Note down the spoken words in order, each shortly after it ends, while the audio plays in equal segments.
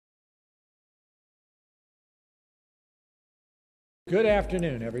Good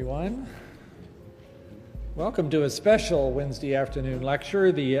afternoon, everyone. Welcome to a special Wednesday afternoon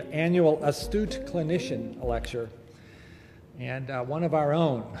lecture, the annual Astute Clinician lecture. And one of our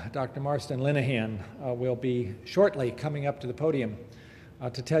own, Dr. Marston Linehan, will be shortly coming up to the podium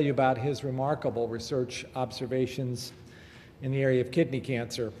to tell you about his remarkable research observations in the area of kidney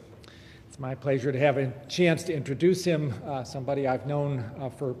cancer. It's my pleasure to have a chance to introduce him, somebody I've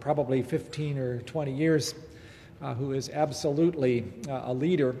known for probably 15 or 20 years, who is absolutely a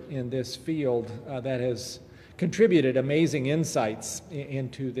leader in this field that has contributed amazing insights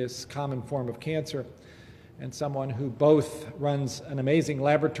into this common form of cancer, and someone who both runs an amazing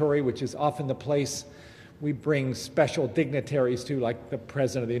laboratory, which is often the place we bring special dignitaries to, like the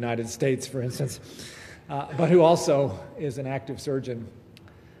President of the United States, for instance, but who also is an active surgeon,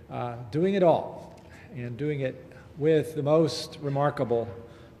 doing it all, and doing it with the most remarkable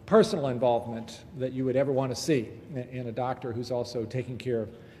personal involvement that you would ever want to see in a doctor who's also taking care of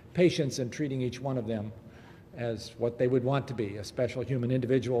patients and treating each one of them as what they would want to be, a special human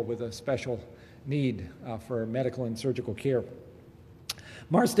individual with a special need for medical and surgical care.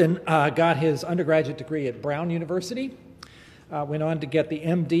 Marston got his undergraduate degree at Brown University, went on to get the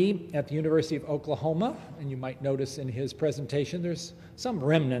MD at the University of Oklahoma, and you might notice in his presentation there's some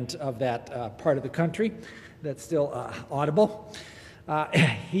remnant of that part of the country that's still audible.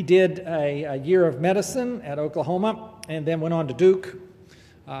 He did a year of medicine at Oklahoma and then went on to Duke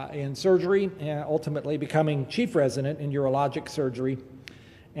in surgery, and ultimately becoming chief resident in urologic surgery.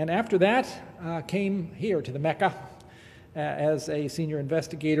 And after that, came here to the Mecca as a senior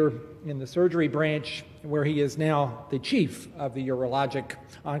investigator in the surgery branch, where he is now the chief of the urologic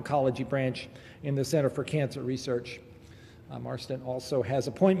oncology branch in the Center for Cancer Research. Marston also has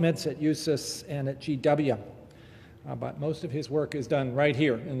appointments at USIS and at GW. But most of his work is done right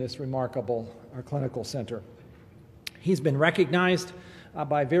here in this remarkable clinical center. He's been recognized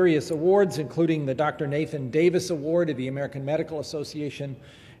by various awards, including the Dr. Nathan Davis Award of the American Medical Association,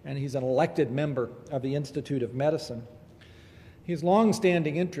 and he's an elected member of the Institute of Medicine. His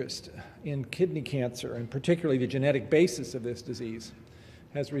long-standing interest in kidney cancer, and particularly the genetic basis of this disease,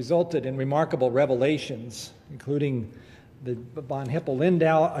 has resulted in remarkable revelations, including the von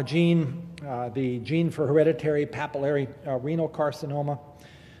Hippel-Lindau gene, the gene for hereditary papillary renal carcinoma,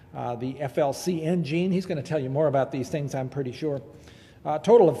 the FLCN gene. He's going to tell you more about these things, I'm pretty sure. A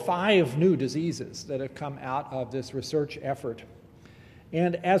total of 5 new diseases that have come out of this research effort.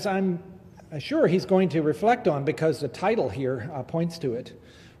 And as I'm sure he's going to reflect on, because the title here points to it,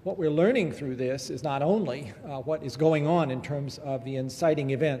 what we're learning through this is not only what is going on in terms of the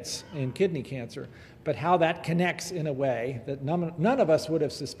inciting events in kidney cancer, but how that connects in a way that none of us would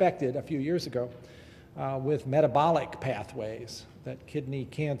have suspected a few years ago with metabolic pathways, that kidney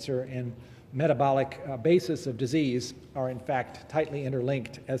cancer and metabolic basis of disease are in fact tightly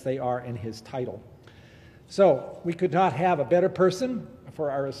interlinked, as they are in his title. So we could not have a better person for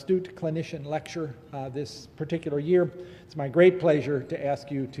our Astute Clinician lecture this particular year. It's my great pleasure to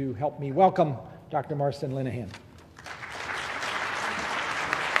ask you to help me welcome Dr. Marston Linehan.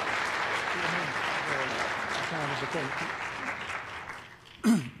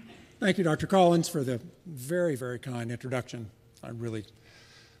 Thank you, Dr. Collins, for the very, very kind introduction. I really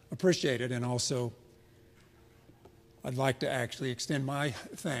appreciate it, and also I'd like to actually extend my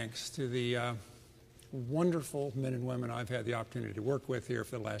thanks to the wonderful men and women I've had the opportunity to work with here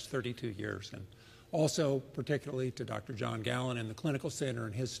for the last 32 years, and also particularly to Dr. John Gallen and the Clinical Center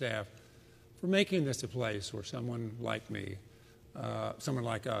and his staff for making this a place where someone like me, someone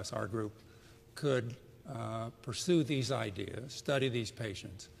like us, our group, could pursue these ideas, study these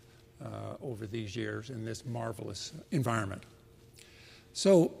patients over these years in this marvelous environment.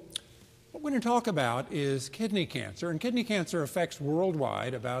 So what we're going to talk about is kidney cancer, and kidney cancer affects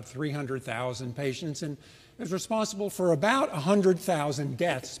worldwide about 300,000 patients and is responsible for about 100,000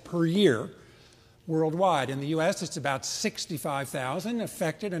 deaths per year worldwide. In the U.S., it's about 65,000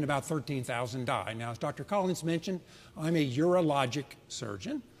 affected and about 13,000 die. Now, as Dr. Collins mentioned, I'm a urologic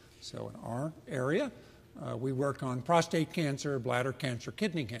surgeon, so in our area, we work on prostate cancer, bladder cancer,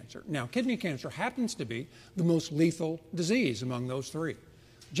 kidney cancer. Now, kidney cancer happens to be the most lethal disease among those three.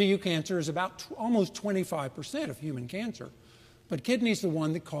 GU cancer is about almost 25% of human cancer, but kidney is the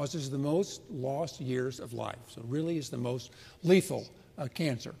one that causes the most lost years of life, so really is the most lethal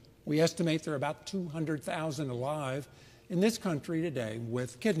cancer. We estimate there are about 200,000 alive in this country today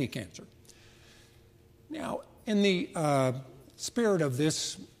with kidney cancer. Now, in the spirit of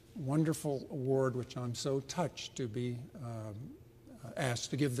this wonderful award, which I'm so touched to be asked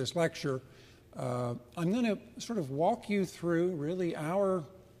to give this lecture, I'm going to sort of walk you through really our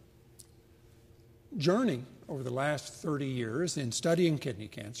journey over the last 30 years in studying kidney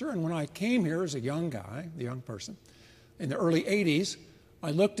cancer. And when I came here as a young guy, a young person, in the early 80s,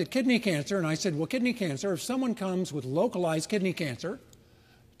 I looked at kidney cancer and I said, well, kidney cancer, if someone comes with localized kidney cancer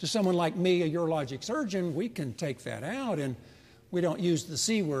to someone like me, a urologic surgeon, we can take that out, and we don't use the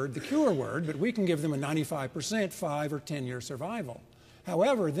C word, the cure word, but we can give them a 95% 5 or 10-year survival.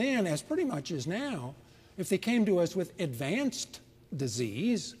 However, then, as pretty much is now, if they came to us with advanced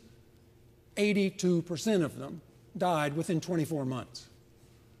disease, 82% of them died within 24 months.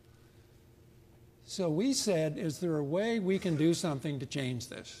 So we said, is there a way we can do something to change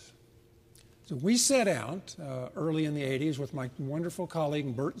this? So we set out early in the 80s with my wonderful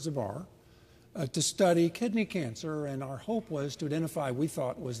colleague Bert Zabar to study kidney cancer, and our hope was to identify, we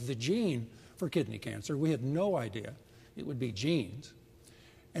thought, was the gene for kidney cancer. We had no idea it would be genes.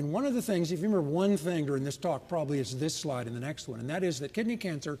 And one of the things, if you remember one thing during this talk, probably is this slide and the next one, and that is that kidney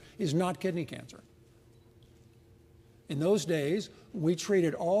cancer is not kidney cancer. In those days, we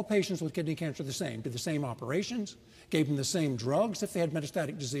treated all patients with kidney cancer the same, did the same operations, gave them the same drugs if they had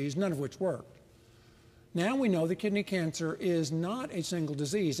metastatic disease, none of which worked. Now we know that kidney cancer is not a single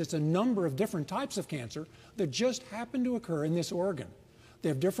disease. It's a number of different types of cancer that just happen to occur in this organ. They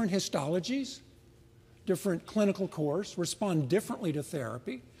have different histologies, different clinical course, respond differently to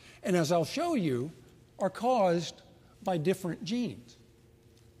therapy, and as I'll show you, are caused by different genes.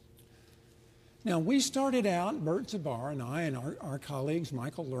 Now, we started out, Bert Zabar and I and our colleagues,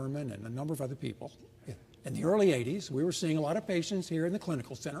 Michael Lerman and a number of other people, in the early 80s. We were seeing a lot of patients here in the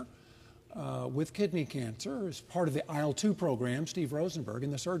clinical center with kidney cancer as part of the IL-2 program, Steve Rosenberg,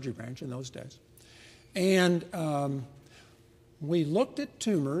 in the surgery branch in those days. And we looked at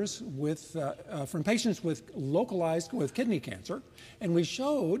tumors from patients with localized kidney cancer, and we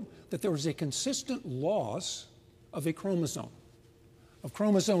showed that there was a consistent loss of a chromosome, of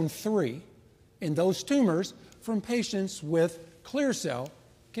chromosome 3, in those tumors from patients with clear cell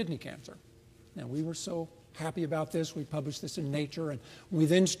kidney cancer. Now, we were so happy about this. We published this in Nature, and we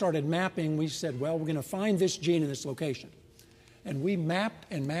then started mapping. We said, well, we're going to find this gene in this location. And we mapped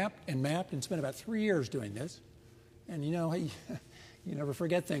and mapped and mapped and spent about 3 years doing this. And you know, you never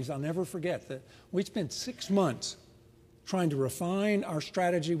forget things. I'll never forget that we spent 6 months trying to refine our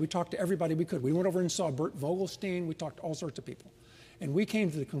strategy. We talked to everybody we could. We went over and saw Bert Vogelstein. We talked to all sorts of people. And we came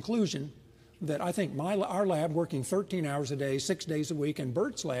to the conclusion that I think our lab working 13 hours a day, 6 days a week, and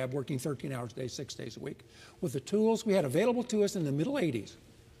Bert's lab working 13 hours a day, 6 days a week, with the tools we had available to us in the middle 80s,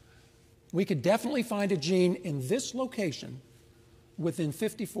 we could definitely find a gene in this location within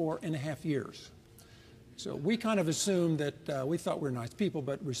 54 and a half years. So we kind of assumed that we thought we were nice people,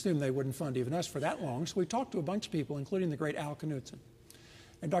 but we assumed they wouldn't fund even us for that long. So we talked to a bunch of people, including the great Al Knudsen.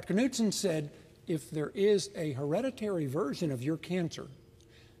 And Dr. Knudsen said, if there is a hereditary version of your cancer,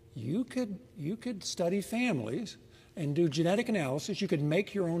 you could study families and do genetic analysis. You could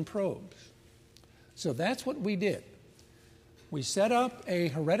make your own probes. So that's what we did. We set up a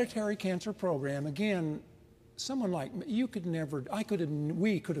hereditary cancer program. Again, someone like me, we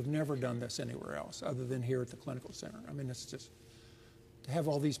could have never done this anywhere else other than here at the clinical center. I mean, it's just to have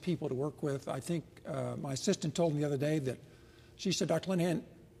all these people to work with. I think my assistant told me the other day that she said, Dr. Linehan,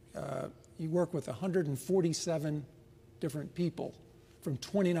 you work with 147 different people from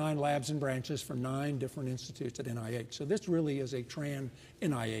 29 labs and branches from 9 different institutes at NIH. So this really is a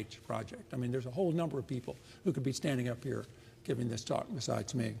NIH project. I mean, there's a whole number of people who could be standing up here giving this talk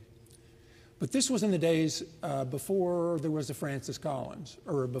besides me. But this was in the days before there was a Francis Collins,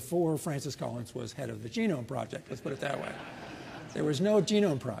 or before Francis Collins was head of the Genome Project, let's put it that way. There was no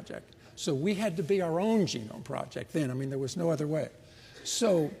Genome Project. So we had to be our own Genome Project then. I mean, there was no other way.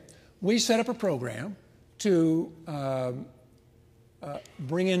 So we set up a program to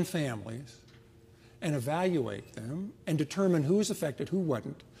bring in families and evaluate them and determine who was affected, who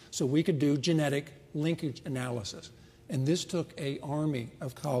wasn't, so we could do genetic linkage analysis. And this took an army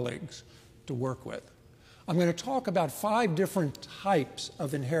of colleagues to work with. I'm going to talk about 5 different types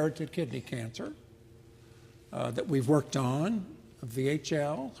of inherited kidney cancer that we've worked on: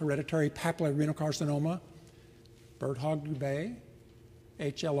 VHL, hereditary papillary renal carcinoma, Birt-Hogg-Dubé,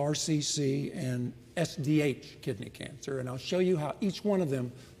 HLRCC, and SDH kidney cancer. And I'll show you how each one of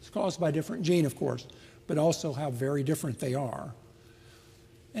them is caused by a different gene, of course, but also how very different they are.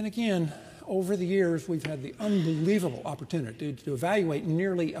 And again, over the years, we've had the unbelievable opportunity to evaluate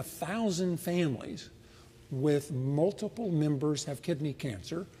nearly 1,000 families with multiple members have kidney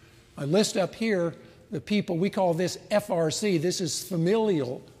cancer. I list up here the people, we call this FRC. This is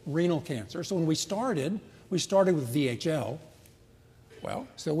familial renal cancer. So when we started with VHL. Well,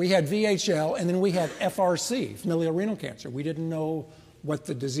 so we had VHL, and then we had FRC, familial renal cancer. We didn't know what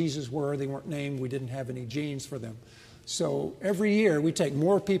the diseases were. They weren't named. We didn't have any genes for them. So every year we take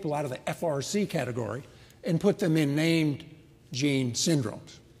more people out of the FRC category and put them in named gene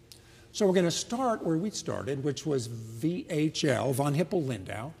syndromes. So we're going to start where we started, which was VHL, von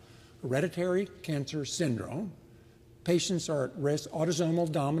Hippel-Lindau, hereditary cancer syndrome. Patients are at risk,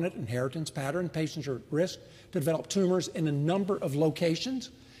 autosomal dominant inheritance pattern. Patients are at risk to develop tumors in a number of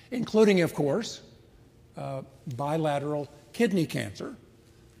locations, including, of course, bilateral kidney cancer.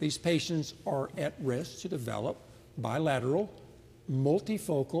 These patients are at risk to develop bilateral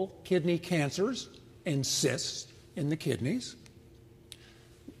multifocal kidney cancers and cysts in the kidneys.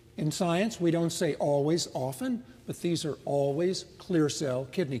 In science, we don't say always, often, but these are always clear cell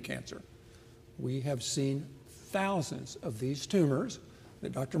kidney cancer. We have seen thousands of these tumors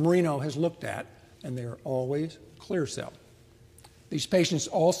that Dr. Marino has looked at, and they are always clear cell. These patients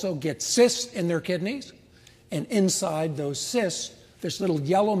also get cysts in their kidneys, and inside those cysts, this little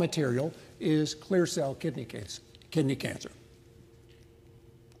yellow material is clear cell kidney cancer.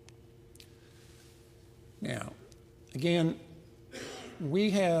 Now, again,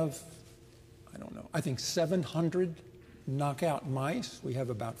 we have, I think 700 knockout mice. We have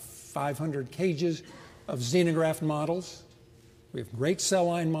about 500 cages of xenograft models. We have great cell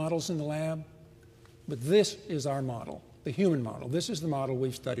line models in the lab. But this is our model, the human model. This is the model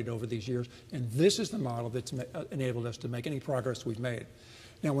we've studied over these years, and this is the model that's enabled us to make any progress we've made.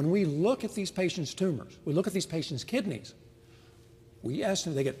 Now, when we look at these patients' tumors, we look at these patients' kidneys, we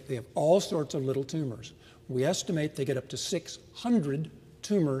estimate they have all sorts of little tumors. We estimate they get up to 600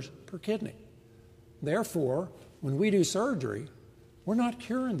 tumors per kidney. Therefore, when we do surgery, we're not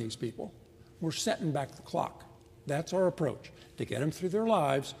curing these people. We're setting back the clock. That's our approach, to get them through their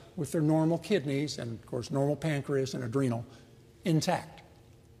lives with their normal kidneys and, of course, normal pancreas and adrenal intact.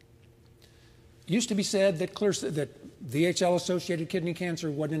 It used to be said that VHL-associated kidney cancer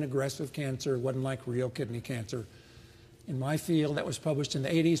wasn't an aggressive cancer, wasn't like real kidney cancer. In my field, that was published in the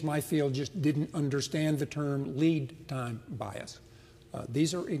 80s, my field just didn't understand the term lead time bias.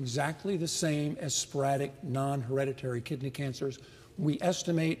 These are exactly the same as sporadic non-hereditary kidney cancers. We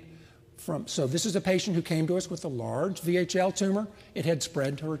estimate so this is a patient who came to us with a large VHL tumor. It had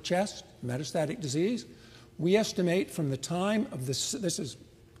spread to her chest, metastatic disease. We estimate from the time of this is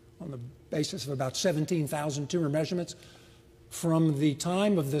on the basis of about 17,000 tumor measurements, from the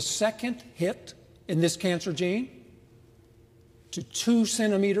time of the second hit in this cancer gene to 2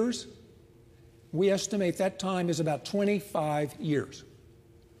 centimeters, we estimate that time is about 25 years.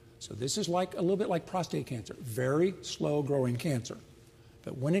 So this is like a little bit like prostate cancer, very slow growing cancer.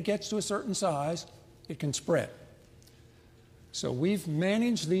 But when it gets to a certain size, it can spread. So we've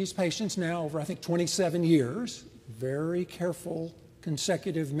managed these patients now over, I think, 27 years. Very careful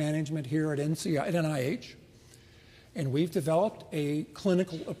consecutive management here at NIH. And we've developed a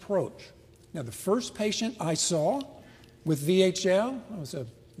clinical approach. Now, the first patient I saw with VHL, I was a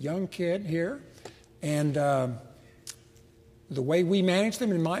young kid here, and the way we manage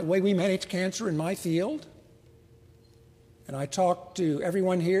them, way we manage cancer in my field, and I talked to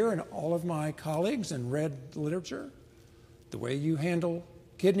everyone here and all of my colleagues and read the literature, the way you handle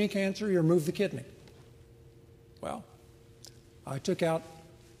kidney cancer, you remove the kidney. Well, I took out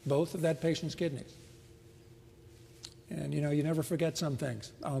both of that patient's kidneys. And you never forget some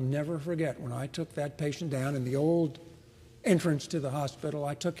things. I'll never forget when I took that patient down in the old entrance to the hospital.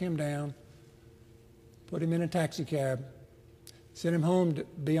 I took him down, put him in a taxi cab, sent him home to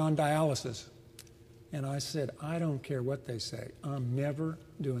be on dialysis. And I said, I don't care what they say. I'm never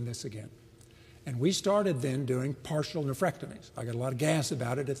doing this again. And we started then doing partial nephrectomies. I got a lot of gas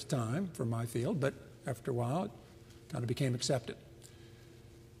about it at the time from my field, but after a while, it kind of became accepted.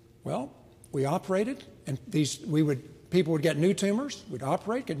 Well, we operated, and people would get new tumors. We'd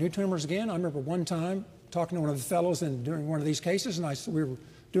operate, get new tumors again. I remember one time talking to one of the fellows during one of these cases, and we were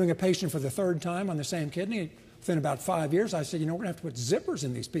doing a patient for the third time on the same kidney. Within about 5 years, I said, we're going to have to put zippers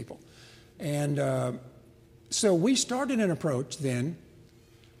in these people. And so we started an approach then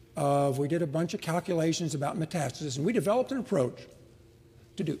we did a bunch of calculations about metastasis, and we developed an approach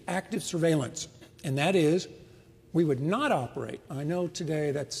to do active surveillance. And that is, we would not operate. I know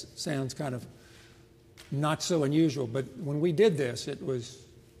today that sounds kind of not so unusual, but when we did this, we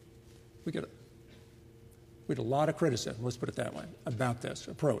had a lot of criticism, let's put it that way, about this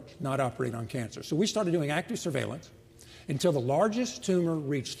approach, not operating on cancer. So we started doing active surveillance until the largest tumor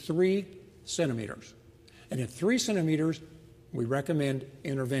reached 3 centimeters. And at 3 centimeters, we recommend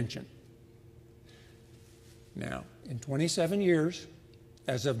intervention. Now, in 27 years,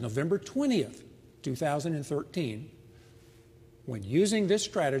 as of November 20th, 2013, when using this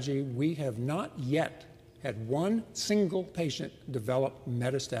strategy, we have not yet had one single patient develop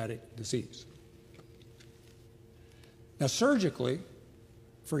metastatic disease. Now, surgically,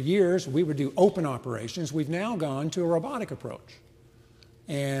 for years, we would do open operations. We've now gone to a robotic approach.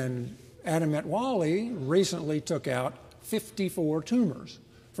 And Adam Metwally recently took out 54 tumors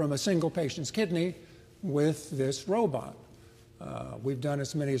from a single patient's kidney with this robot. We've done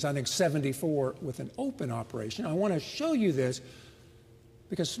as many as, I think, 74 with an open operation. I want to show you this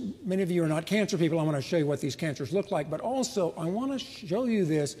because many of you are not cancer people. I want to show you what these cancers look like, but also I want to show you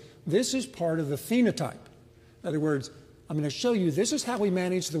this. This is part of the phenotype. In other words, I'm going to show you this is how we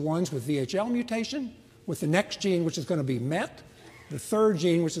manage the ones with VHL mutation, with the next gene, which is going to be MET, the third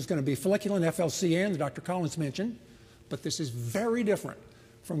gene, which is going to be follicular FLCN, that Dr. Collins mentioned. But this is very different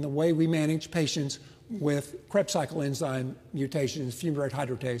from the way we manage patients with Krebs cycle enzyme mutations, fumarate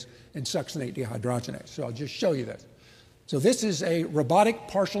hydratase, and succinate dehydrogenase. So I'll just show you this. So this is a robotic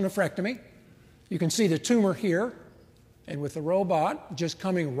partial nephrectomy. You can see the tumor here, and with the robot just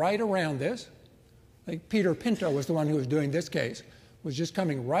coming right around this. I think Peter Pinto was the one who was doing this case, was just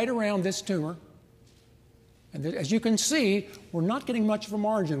coming right around this tumor. And as you can see, we're not getting much of a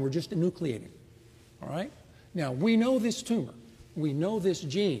margin, we're just enucleating. All right? Now, we know this tumor, we know this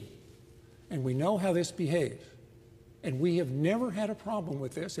gene, and we know how this behaves. And we have never had a problem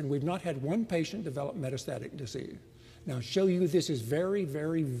with this, and we've not had one patient develop metastatic disease. Now, I'll show you this is very,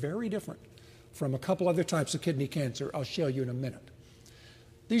 very, very different from a couple other types of kidney cancer I'll show you in a minute.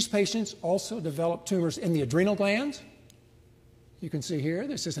 These patients also develop tumors in the adrenal glands. You can see here,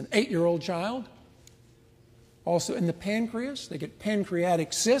 this is an 8-year-old child. Also in the pancreas, they get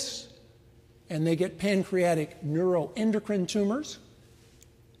pancreatic cysts, and they get pancreatic neuroendocrine tumors,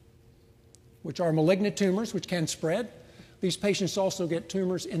 which are malignant tumors which can spread. These patients also get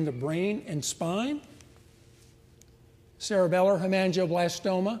tumors in the brain and spine. Cerebellar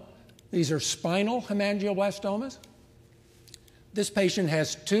hemangioblastoma. These are spinal hemangioblastomas. This patient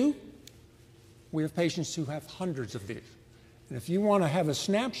has 2. We have patients who have hundreds of these. And if you want to have a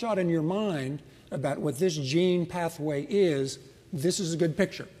snapshot in your mind about what this gene pathway is, this is a good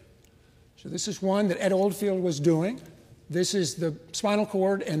picture. So this is one that Ed Oldfield was doing. This is the spinal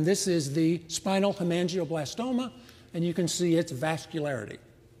cord, and this is the spinal hemangioblastoma, and you can see its vascularity.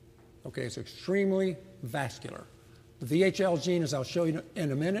 Okay, it's extremely vascular. The VHL gene, as I'll show you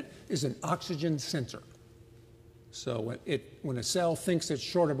in a minute, is an oxygen sensor. So when a cell thinks it's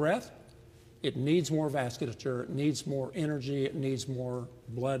short of breath, it needs more vasculature, it needs more energy, it needs more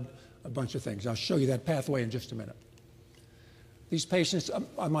blood, a bunch of things. I'll show you that pathway in just a minute. These patients,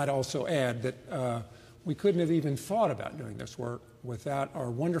 I might also add that we couldn't have even thought about doing this work without our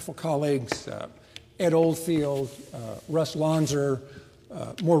wonderful colleagues, Ed Oldfield, Russ Lonzer,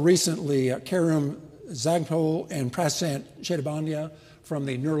 more recently, Karim Zagpol and Prasant Chedabandia from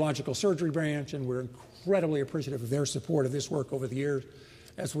the neurological surgery branch, and we're incredibly appreciative of their support of this work over the years,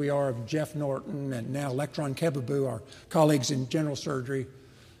 as we are of Jeff Norton and now Electron Kebabu, our colleagues in general surgery.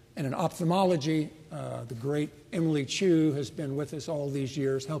 And in ophthalmology, the great Emily Chu has been with us all these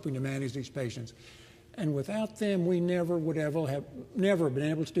years, helping to manage these patients. And without them, we never would have never been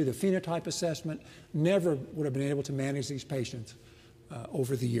able to do the phenotype assessment, never would have been able to manage these patients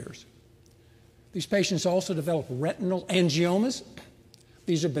over the years. These patients also develop retinal angiomas.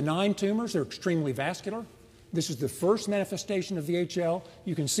 These are benign tumors. They're extremely vascular. This is the first manifestation of VHL.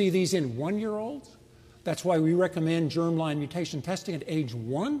 You can see these in 1-year-olds. That's why we recommend germline mutation testing at age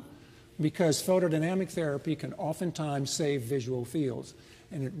 1, because photodynamic therapy can oftentimes save visual fields.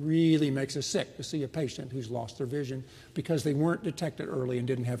 And it really makes us sick to see a patient who's lost their vision because they weren't detected early and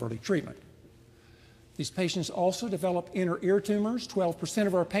didn't have early treatment. These patients also develop inner ear tumors. 12%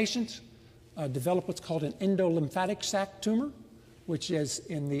 of our patients develop what's called an endolymphatic sac tumor, which is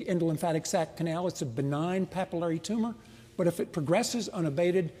in the endolymphatic sac canal. It's a benign papillary tumor, but if it progresses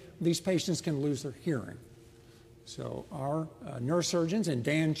unabated, these patients can lose their hearing. So our neurosurgeons and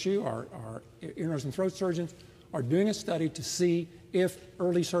Dan Chu, our ear, nose, and throat surgeons, are doing a study to see if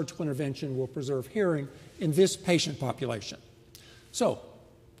early surgical intervention will preserve hearing in this patient population. So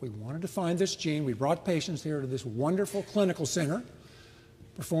we wanted to find this gene. We brought patients here to this wonderful clinical center,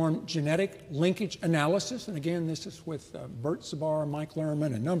 performed genetic linkage analysis, and again, this is with Bert Sabar, Mike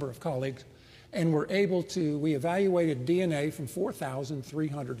Lerman, a number of colleagues, and we evaluated DNA from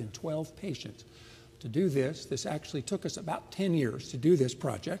 4,312 patients. To do this, this actually took us about 10 years to do this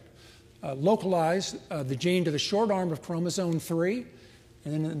project, localize the gene to the short arm of chromosome 3,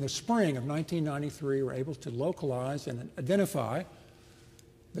 and then in the spring of 1993, we were able to localize and identify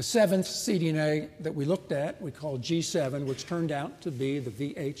the 7th cDNA that we looked at, we called G7, which turned out to be the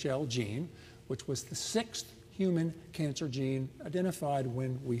VHL gene, which was the 6th human cancer gene identified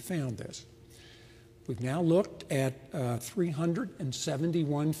when we found this. We've now looked at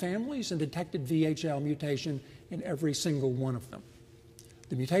 371 families and detected VHL mutation in every single one of them.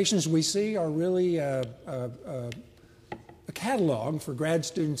 The mutations we see are really a catalog for grad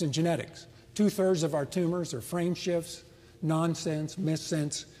students in genetics. 2/3 of our tumors are frame shifts, nonsense,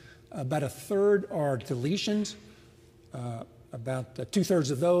 missense. About 1/3 are deletions. About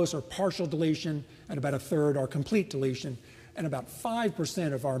 2/3 of those are partial deletion, and about 1/3 are complete deletion. And about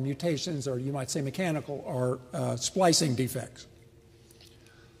 5% of our mutations, or you might say mechanical, are splicing defects.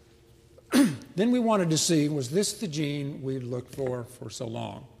 Then we wanted to see, was this the gene we looked for so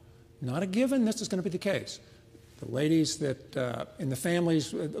long? Not a given this is going to be the case. The ladies that, in the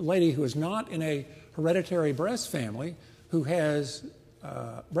families, a lady who is not in a hereditary breast family who has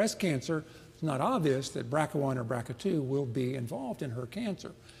breast cancer, it's not obvious that BRCA1 or BRCA2 will be involved in her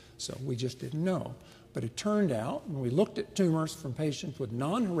cancer. So we just didn't know. But it turned out, when we looked at tumors from patients with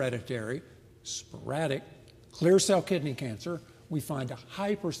non-hereditary, sporadic, clear cell kidney cancer, we find a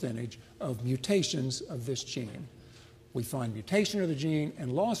high percentage of mutations of this gene. We find mutation of the gene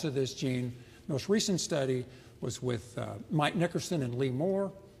and loss of this gene. Most recent study was with Mike Nickerson and Lee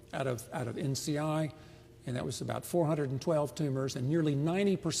Moore out of NCI, and that was about 412 tumors, and nearly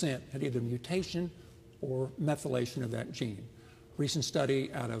 90% had either mutation or methylation of that gene. Recent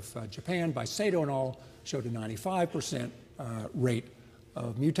study out of Japan by Sato and al. Showed a 95% rate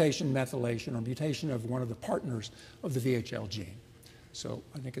of mutation, methylation, or mutation of one of the partners of the VHL gene. So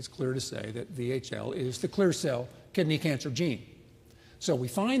I think it's clear to say that VHL is the clear cell kidney cancer gene. So we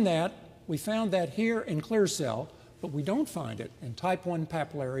found that here in clear cell, but we don't find it in type 1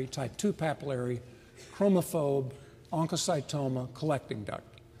 papillary, type 2 papillary, chromophobe, oncocytoma, collecting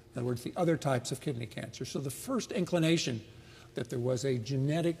duct. In other words, the other types of kidney cancer. So the first inclination that there was a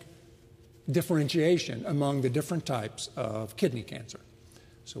genetic differentiation among the different types of kidney cancer.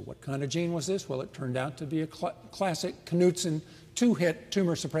 So what kind of gene was this? Well, it turned out to be a classic Knudsen two-hit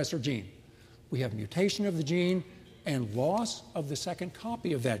tumor suppressor gene. We have mutation of the gene and loss of the second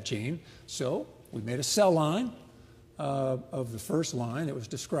copy of that gene. So we made a cell line of the first line. It was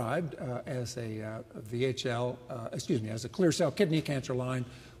described as a VHL, as a clear cell kidney cancer line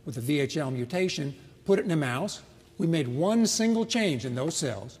with a VHL mutation, put it in a mouse. We made one single change in those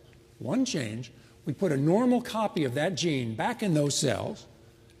cells, one change. We put a normal copy of that gene back in those cells,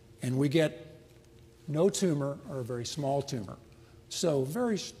 and we get no tumor or a very small tumor. So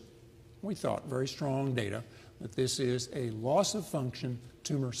we thought, very strong data that this is a loss of function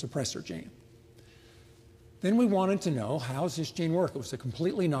tumor suppressor gene. Then we wanted to know, how does this gene work? It was a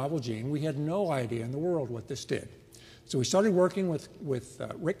completely novel gene. We had no idea in the world what this did. So we started working with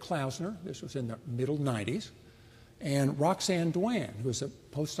Rick Klausner. This was in the middle 90s. And Roxanne Duane, who was a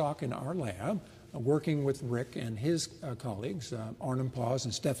postdoc in our lab, working with Rick and his colleagues, Arnhem Paz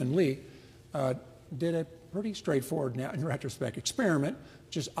and Stephen Lee, did a pretty straightforward, now in retrospect, experiment,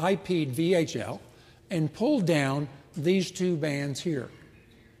 just IP'd VHL, and pulled down these two bands here.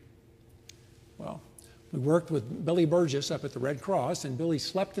 Well, we worked with Billy Burgess up at the Red Cross, and Billy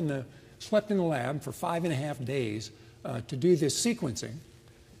slept in the lab for 5.5 days to do this sequencing,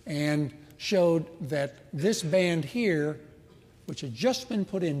 and showed that this band here, which had just been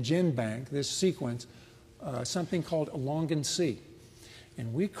put in GenBank, this sequence, something called Elongin C.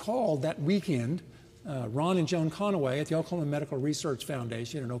 And we called that weekend Ron and Joan Conaway at the Oklahoma Medical Research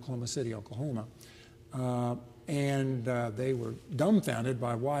Foundation in Oklahoma City, Oklahoma. And they were dumbfounded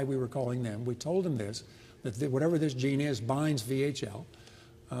by why we were calling them. We told them this, that whatever this gene is binds VHL.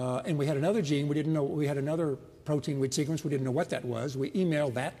 And we had another gene we didn't know, we had another protein we'd sequenced, we didn't know what that was. We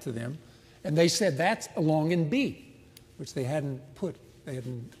emailed that to them. And they said that's Elongin B, which they hadn't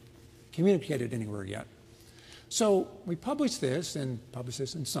communicated anywhere yet. So we published this in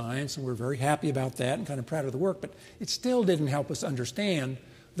Science, and we're very happy about that and kind of proud of the work, but it still didn't help us understand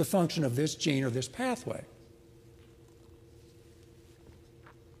the function of this gene or this pathway.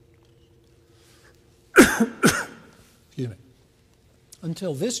 Excuse me.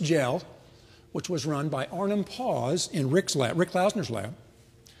 Until this gel, which was run by Arnhem Paz in Rick's lab, Rick Klausner's lab,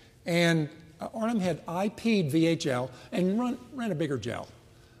 and Arnhem had IP'd VHL and ran a bigger gel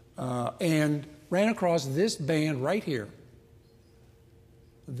and ran across this band right here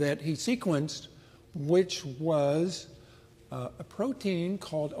that he sequenced, which was a protein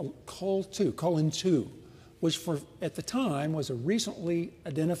called colon 2, which at the time was a recently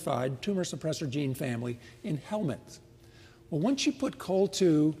identified tumor suppressor gene family in helminths. Well, once you put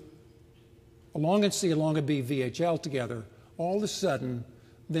col2, Elongin C, Elongin B, VHL together, all of a sudden,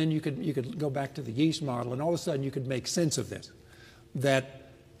 then you could go back to the yeast model, and all of a sudden you could make sense of this,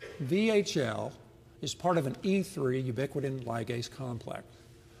 that VHL is part of an E3 ubiquitin ligase complex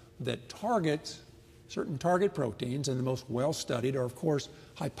that targets certain target proteins, and the most well-studied are, of course,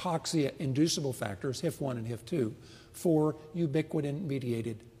 hypoxia-inducible factors, HIF1 and HIF2, for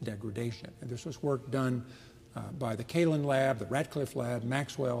ubiquitin-mediated degradation. And this was work done by the Kalin lab, the Radcliffe lab,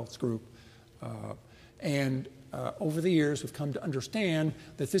 Maxwell's group, and over the years we've come to understand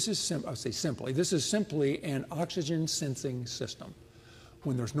that this is, this is simply an oxygen sensing system.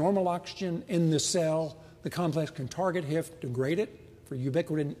 When there's normal oxygen in the cell, the complex can target HIF, degrade it for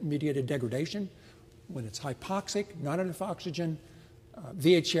ubiquitin-mediated degradation. When it's hypoxic, not enough oxygen,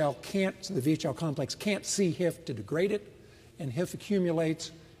 the VHL complex can't see HIF to degrade it, and HIF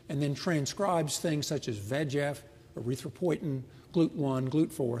accumulates and then transcribes things such as VEGF, erythropoietin, GLUT1,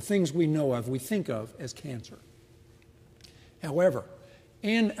 GLUT4, things we know of, we think of as cancer. However,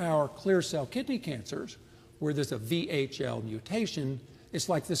 in our clear cell kidney cancers, where there's a VHL mutation, it's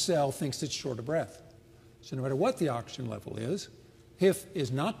like the cell thinks it's short of breath. So no matter what the oxygen level is, HIF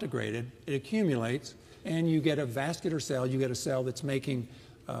is not degraded, it accumulates, and you get a vascular cell, you get a cell that's making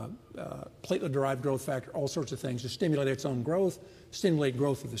platelet-derived growth factor, all sorts of things to stimulate its own growth, stimulate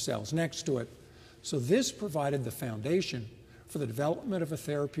growth of the cells next to it. So this provided the foundation for the development of a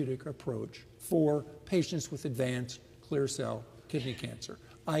therapeutic approach for patients with advanced clear cell kidney cancer,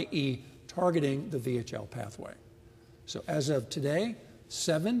 i.e. targeting the VHL pathway. So as of today,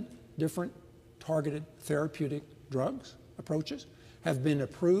 7 different targeted therapeutic drugs, approaches, have been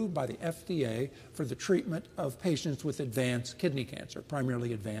approved by the FDA for the treatment of patients with advanced kidney cancer,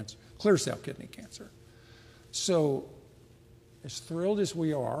 primarily advanced clear cell kidney cancer. So as thrilled as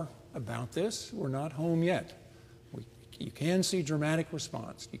we are about this, we're not home yet. You can see dramatic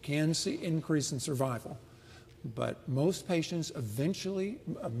response. You can see increase in survival. But most patients eventually,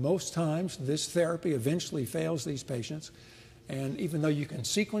 most times, this therapy eventually fails these patients. And even though you can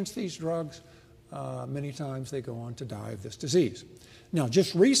sequence these drugs, many times they go on to die of this disease. Now,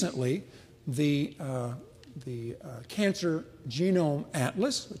 just recently, the Cancer Genome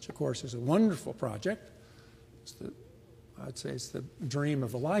Atlas, which of course is a wonderful project, I'd say it's the dream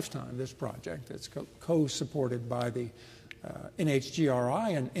of a lifetime, this project. It's co-supported by the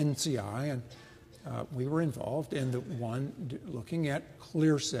NHGRI and NCI, and we were involved in the one looking at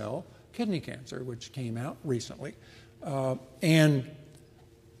clear cell kidney cancer, which came out recently. And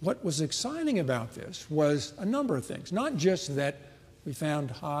what was exciting about this was a number of things, not just that we found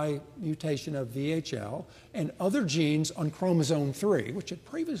high mutation of VHL and other genes on chromosome 3, which had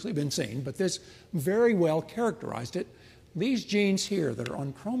previously been seen, but this very well characterized it. These genes here that are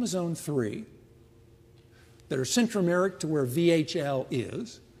on chromosome 3, that are centromeric to where VHL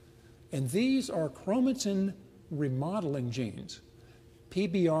is, and these are chromatin remodeling genes,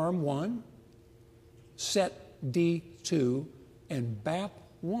 PBRM1, SETD2, and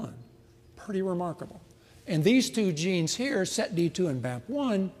BAP1. Pretty remarkable. And these 2 genes here, SETD2 and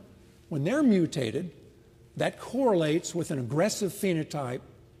BAP1, when they're mutated, that correlates with an aggressive phenotype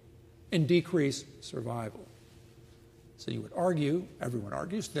and decreased survival. So you would argue, everyone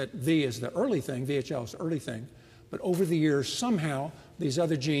argues, that V is the early thing, VHL is the early thing, but over the years, somehow, these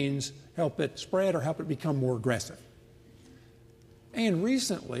other genes help it spread or help it become more aggressive. And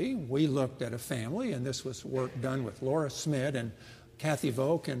recently, we looked at a family, and this was work done with Laura Smith and Kathy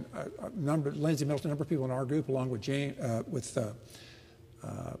Volk and Lindsay Middleton, a number of people in our group, along with James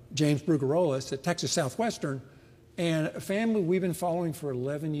Brugarolas at Texas Southwestern, and a family we've been following for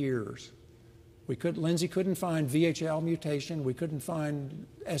 11 years. Lindsay couldn't find VHL mutation. We couldn't find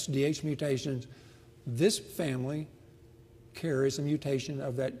SDH mutations. This family carries a mutation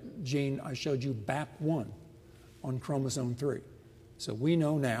of that gene I showed you, BAP1, on chromosome 3. So we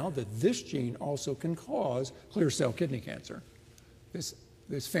know now that this gene also can cause clear cell kidney cancer,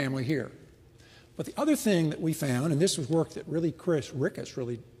 this family here. But the other thing that we found, and this was work that really Chris Rickus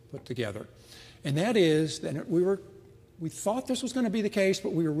really put together, and that is that we thought this was going to be the case,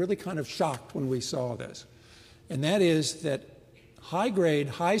 but we were really kind of shocked when we saw this. And that is that high-grade,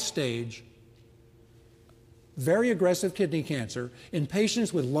 high-stage, very aggressive kidney cancer in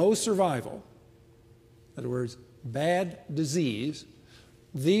patients with low survival, in other words, bad disease,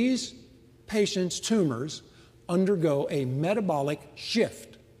 these patients' tumors undergo a metabolic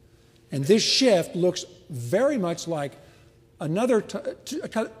shift. And this shift looks very much like a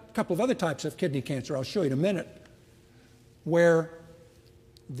couple of other types of kidney cancer I'll show you in a minute, where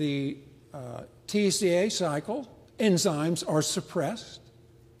the TCA cycle enzymes are suppressed,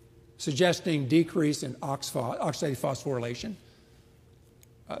 suggesting decrease in oxidative phosphorylation.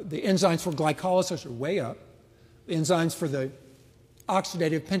 The enzymes for glycolysis are way up. The enzymes for the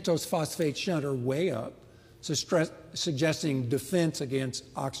oxidative pentose phosphate shunt are way up, suggesting defense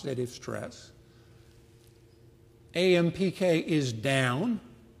against oxidative stress. AMPK is down,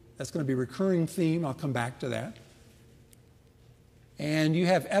 That's going to be a recurring theme. I'll come back to that. And you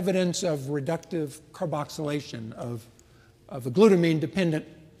have evidence of reductive carboxylation of a glutamine-dependent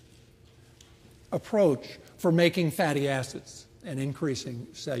approach for making fatty acids and increasing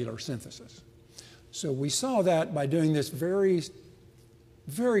cellular synthesis. So we saw that by doing this very,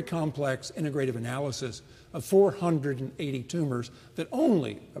 very complex integrative analysis of 480 tumors that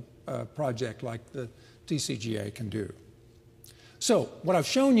only a project like the TCGA can do. So what I've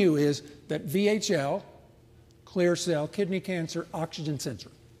shown you is that VHL, clear cell kidney cancer, oxygen sensor.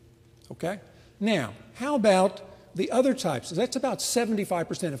 Okay? Now, how about the other types? That's about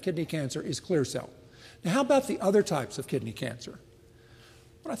 75% of kidney cancer is clear cell. Now, how about the other types of kidney cancer?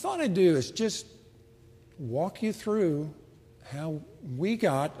 What I thought I'd do is just walk you through how we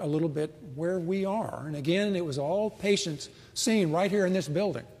got a little bit where we are. And again, it was all patients seen right here in this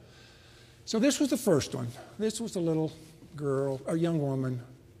building. So this was the first one. This was a little girl, a young woman,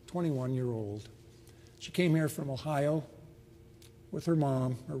 21-year-old. She came here from Ohio with her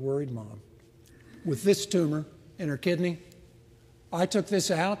mom, her worried mom, with this tumor in her kidney. I took this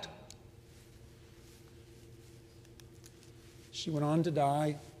out. She went on to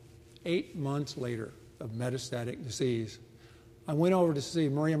die 8 months later of metastatic disease. I went over to see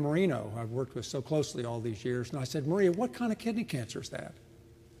Maria Marino, I've worked with so closely all these years, and I said, Maria, what kind of kidney cancer is that?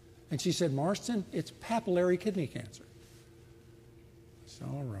 And she said, Marston, it's papillary kidney cancer. I said,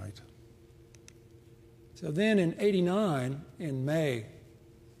 all right. So then in '89, in May,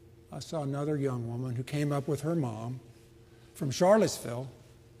 I saw another young woman who came up with her mom from Charlottesville,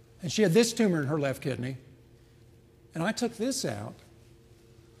 and she had this tumor in her left kidney. And I took this out,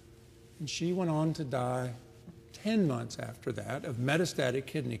 and she went on to die 10 months after that of metastatic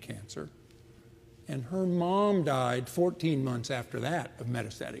kidney cancer. And her mom died 14 months after that of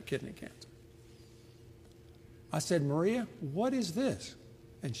metastatic kidney cancer. I said, Maria, what is this?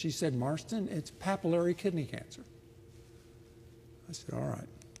 And she said, Marston, it's papillary kidney cancer. I said, all right.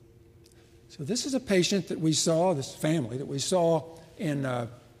 So this is a patient that we saw, this family that we saw in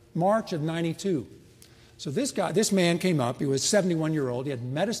March of '92. So this man came up, he was 71-year-old, he had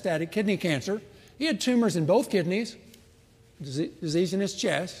metastatic kidney cancer. He had tumors in both kidneys, disease in his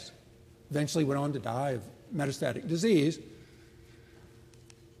chest, eventually went on to die of metastatic disease.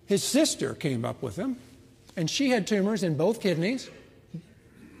 His sister came up with him, and she had tumors in both kidneys,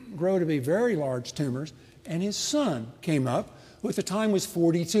 grow to be very large tumors, and his son came up, who at the time was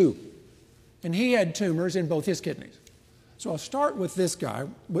 42, and he had tumors in both his kidneys. So I'll start with this guy,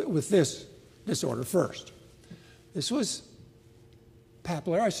 with this disorder first. This was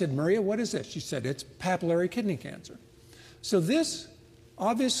papillary. I said, Maria, what is this? She said, it's papillary kidney cancer. So this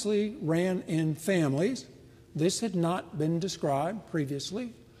obviously ran in families. This had not been described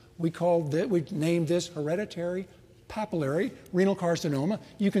previously. We named this hereditary papillary renal carcinoma.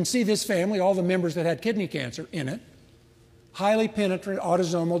 You can see this family, all the members that had kidney cancer in it. Highly penetrant,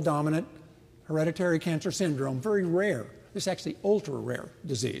 autosomal dominant hereditary cancer syndrome, very rare. This is actually ultra-rare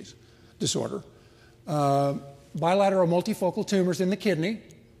disorder. Bilateral multifocal tumors in the kidney.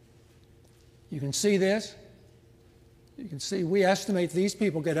 You can see this. You can see we estimate these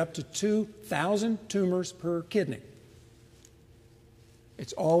people get up to 2,000 tumors per kidney.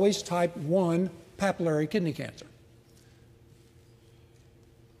 It's always type 1 papillary kidney cancer.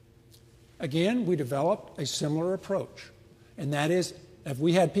 Again, we developed a similar approach, and that is, have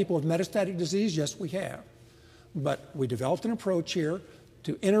we had people with metastatic disease? Yes, we have. But we developed an approach here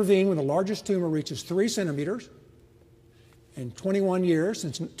to intervene when the largest tumor reaches 3 centimeters. In 21 years,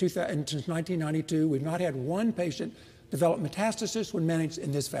 since 1992, we've not had one patient develop metastasis when managed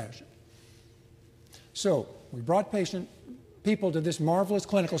in this fashion. So we brought people to this marvelous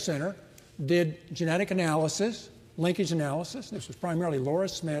clinical center, did genetic analysis, linkage analysis. This was primarily Laura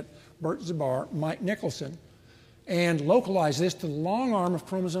Smith, Bert Zabar, Mike Nicholson, and localized this to the long arm of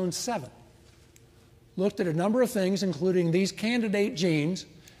chromosome 7. Looked at a number of things, including these candidate genes,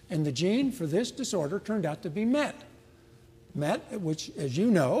 and the gene for this disorder turned out to be MET. MET, which, as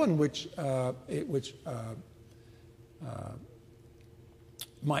you know, and which Don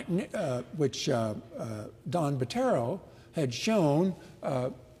Bottero had shown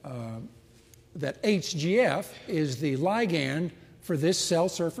that HGF is the ligand for this cell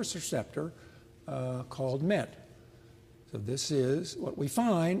surface receptor called MET. So this is, what we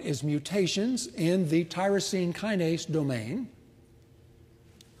find is mutations in the tyrosine kinase domain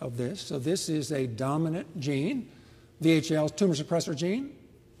of this. So this is a dominant gene. VHL is tumor suppressor gene.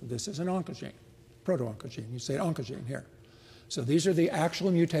 This is an oncogene, proto-oncogene. You say oncogene here. So these are the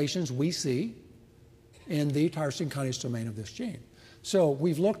actual mutations we see in the tyrosine kinase domain of this gene. So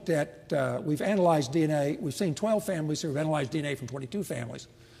we've looked at, we've analyzed DNA. We've seen 12 families here. We've analyzed DNA from 22 families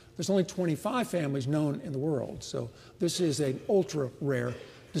There's only 25 families known in the world. So this is an ultra-rare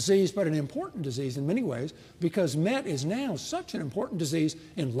disease, but an important disease in many ways because MET is now such an important disease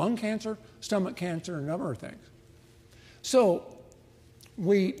in lung cancer, stomach cancer, and a number of things. So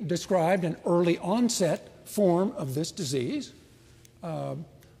we described an early onset form of this disease.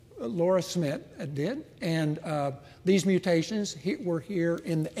 Laura Smith did, and these mutations were here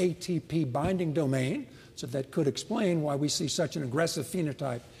in the ATP binding domain, so that could explain why we see such an aggressive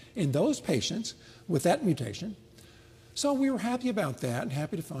phenotype in those patients with that mutation. So we were happy about that and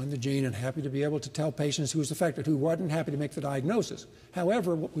happy to find the gene and happy to be able to tell patients who was affected, who wasn't, happy to make the diagnosis.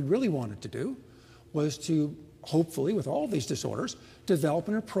 However, what we really wanted to do was to, hopefully with all these disorders, develop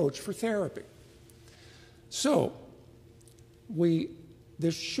an approach for therapy. So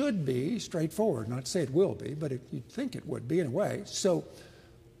this should be straightforward, not to say it will be, but you'd think it would be in a way. So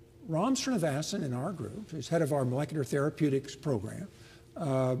Ram Srinivasan in our group, who's head of our molecular therapeutics program,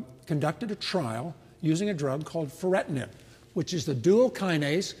 conducted a trial using a drug called ferretinib, which is the dual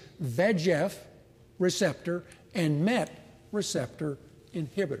kinase VEGF receptor and MET receptor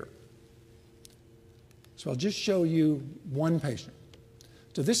inhibitor. So I'll just show you one patient.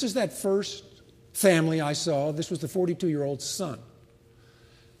 So this is that first family I saw. This was the 42-year-old son.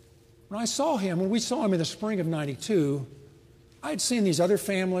 When we saw him in the spring of '92, I'd seen these other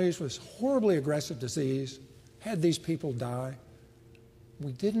families with horribly aggressive disease, had these people die.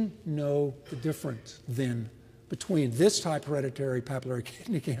 We didn't know the difference then between this type of hereditary papillary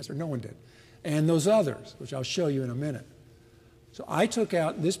kidney cancer, no one did, and those others, which I'll show you in a minute. So I took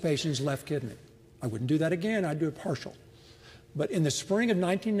out this patient's left kidney. I wouldn't do that again, I'd do it partial. But in the spring of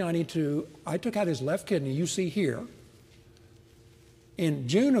 1992, I took out his left kidney, you see here. In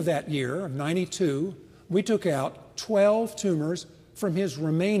June of that year, of '92, we took out 12 tumors from his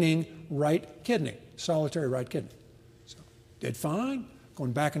remaining right kidney, solitary right kidney. So did fine,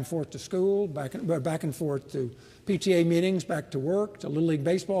 going back and forth to school, back and forth to PTA meetings, back to work, to Little League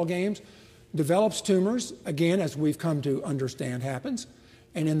baseball games. Develops tumors, again, as we've come to understand happens.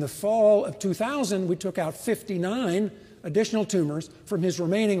 And in the fall of 2000, we took out 59 additional tumors from his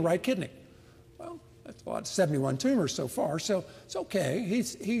remaining right kidney. Well, that's a lot, 71 tumors so far, so it's okay.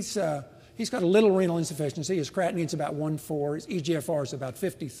 He's got a little renal insufficiency. His creatinine's about 1.4. His EGFR is about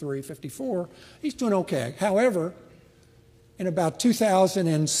 53, 54. He's doing okay. However, in about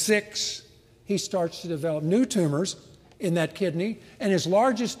 2006, he starts to develop new tumors in that kidney, and his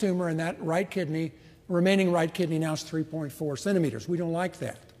largest tumor in that right kidney, remaining right kidney, now is 3.4 centimeters. We don't like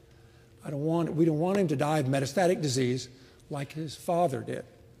that. We don't want him to die of metastatic disease like his father did.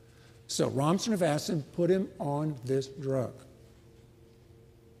 So Ram Srinivasan put him on this drug.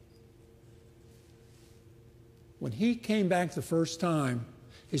 When he came back the first time,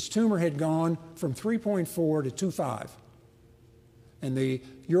 his tumor had gone from 3.4 to 2.5. And the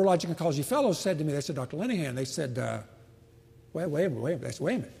urologic oncology fellows said to me, they said, Dr. Linehan, they said, wait a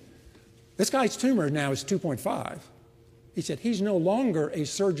minute. This guy's tumor now is 2.5. He said, he's no longer a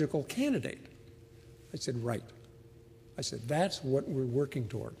surgical candidate. I said, right. I said, that's what we're working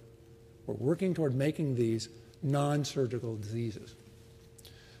toward. We're working toward making these non-surgical diseases.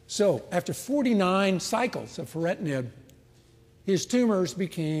 So after 49 cycles of ferretinib, his tumors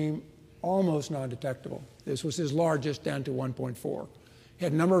became almost non-detectable. This was his largest, down to 1.4. He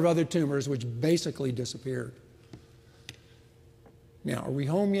had a number of other tumors which basically disappeared. Now, are we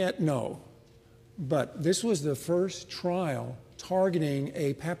home yet? No. But this was the first trial targeting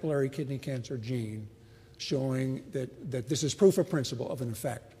a papillary kidney cancer gene, showing that this is proof of principle of an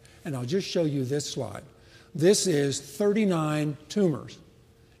effect. And I'll just show you this slide. This is 39 tumors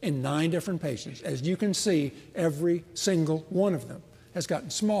in 9 different patients. As you can see, every single one of them has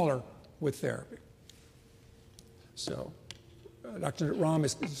gotten smaller with therapy. So Dr. Ram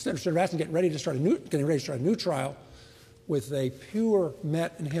is getting ready to start a new trial with a pure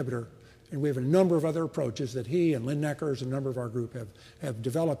MET inhibitor. And we have a number of other approaches that he and Lynn Neckers and a number of our group have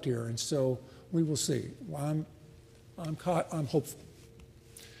developed here. And so we will see. I'm hopeful.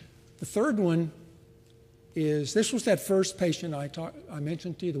 The third one is, this was that first patient I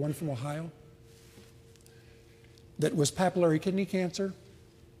mentioned to you, the one from Ohio, that was papillary kidney cancer.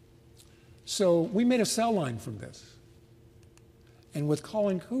 So we made a cell line from this. And with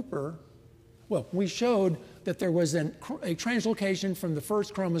Colin Cooper, well, we showed that there was a translocation from the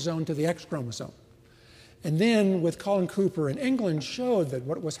first chromosome to the X chromosome. And then with Colin Cooper in England showed that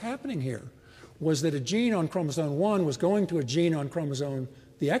what was happening here was that a gene on chromosome 1 was going to a gene on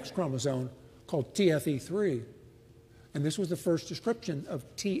the X chromosome called TFE3. And this was the first description of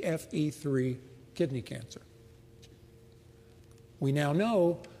TFE3 kidney cancer. We now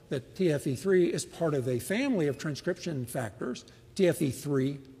know that TFE3 is part of a family of transcription factors,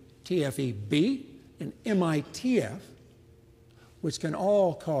 TFE3, TFEB, and MITF, which can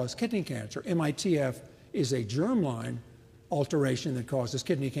all cause kidney cancer. MITF is a germline alteration that causes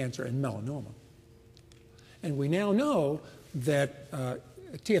kidney cancer and melanoma. And we now know that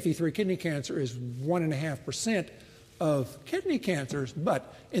TFE3 kidney cancer is 1.5% of kidney cancers,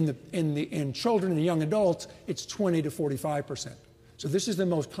 but in children and young adults, it's 20 to 45%. So this is the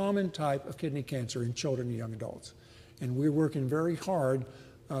most common type of kidney cancer in children and young adults. And we're working very hard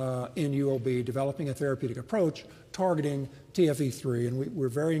in UOB developing a therapeutic approach targeting TFE3, and we're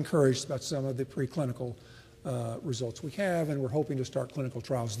very encouraged about some of the preclinical results we have, and we're hoping to start clinical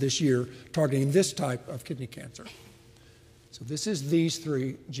trials this year targeting this type of kidney cancer. So this is these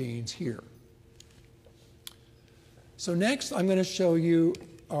 3 genes here. So next, I'm going to show you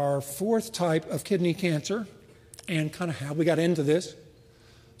our 4th type of kidney cancer and kind of how we got into this.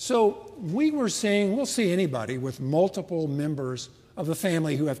 So we were saying, we'll see anybody with multiple members of the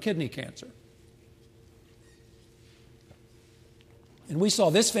family who have kidney cancer. And we saw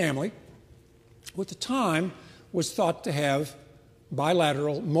this family, who at the time was thought to have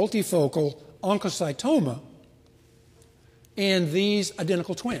bilateral multifocal oncocytoma and these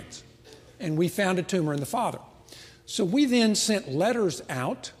identical twins. And we found a tumor in the father. So we then sent letters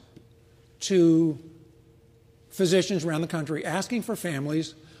out to physicians around the country asking for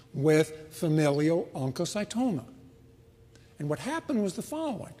families with familial oncocytoma. And what happened was the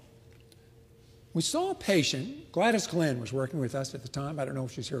following. We saw a patient, Gladys Glenn was working with us at the time, I don't know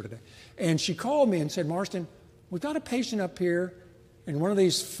if she's here today, and she called me and said, Marston, we've got a patient up here in one of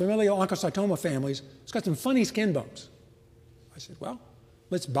these familial oncocytoma families. It's got some funny skin bumps. I said, well,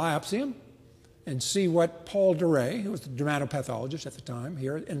 let's biopsy him and see what Paul DeRay, who was the dermatopathologist at the time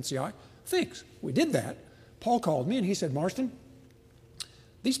here at NCI, thinks. We did that. Paul called me and he said, Marston,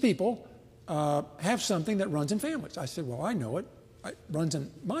 these people have something that runs in families. I said, well, I know it. It runs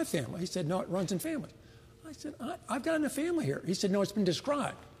in my family. He said, no, it runs in families. I said, I've got a family here. He said, no, it's been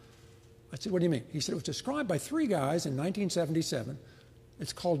described. I said, what do you mean? He said, it was described by 3 guys in 1977.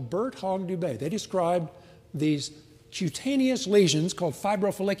 It's called Burt-Hogg-Dubé. They described these cutaneous lesions called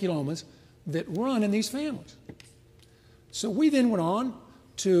fibrofolliculomas that run in these families. So we then went on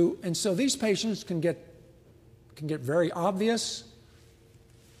to, and so these patients can get very obvious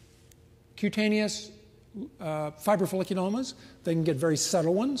cutaneous fibrofolliculomas. They can get very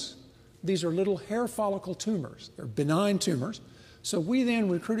subtle ones. These are little hair follicle tumors. They're benign tumors. So we then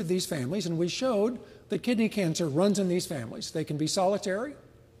recruited these families, and we showed that kidney cancer runs in these families. They can be solitary.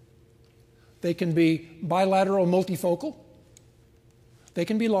 They can be bilateral multifocal. They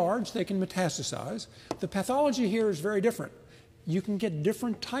can be large. They can metastasize. The pathology here is very different. You can get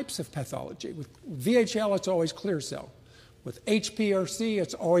different types of pathology. With VHL, it's always clear cell. With HPRC,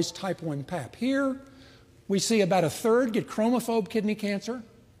 it's always type 1 PAP. Here, we see about 1/3 get chromophobe kidney cancer,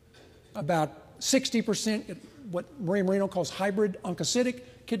 about 60% get what Maria Marino calls hybrid oncocytic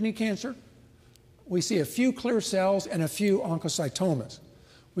kidney cancer. We see a few clear cells and a few oncocytomas.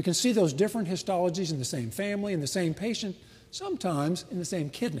 We can see those different histologies in the same family, in the same patient, sometimes in the same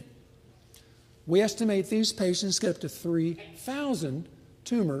kidney. We estimate these patients get up to 3,000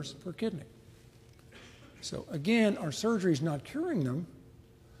 tumors per kidney. So again, our surgery is not curing them,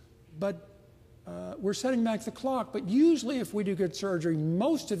 but we're setting back the clock. But usually if we do good surgery,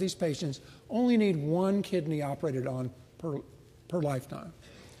 most of these patients only need 1 kidney operated on per lifetime.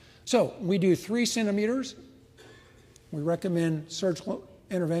 So we do 3 centimeters. We recommend surgical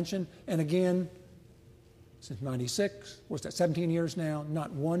intervention. And again, since 96, what's that, 17 years now,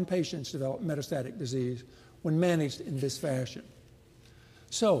 not 1 patient's developed metastatic disease when managed in this fashion.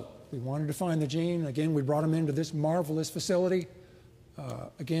 So we wanted to find the gene. Again, we brought him into this marvelous facility.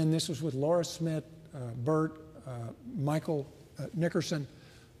 Again, this was with Laura Smith, Bert, Michael Nickerson.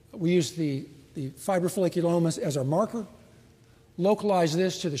 We used the fibrofolliculomas as our marker, localized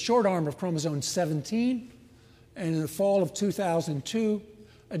this to the short arm of chromosome 17, and in the fall of 2002,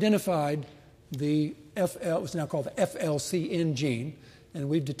 identified the what's now called the FLCN gene, and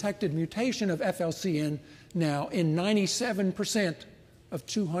we've detected mutation of FLCN now in 97% of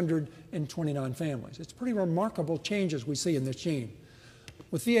 229 families. It's pretty remarkable changes we see in this gene.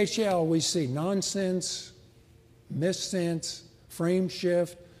 With VHL, we see nonsense, missense, frame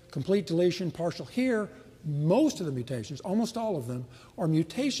shift, complete deletion, partial. Here, most of the mutations, almost all of them, are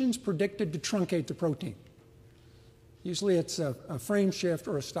mutations predicted to truncate the protein. Usually it's a frame shift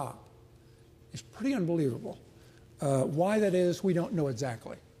or a stop. It's pretty unbelievable. Why that is, we don't know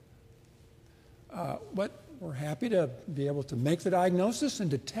exactly. But we're happy to be able to make the diagnosis and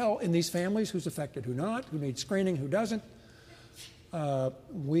to tell in these families who's affected, who not, who needs screening, who doesn't.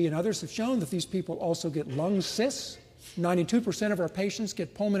 We and others have shown that these people also get lung cysts 92% of our patients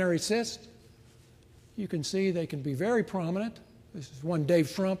get pulmonary cysts. You can see they can be very prominent. This is one Dave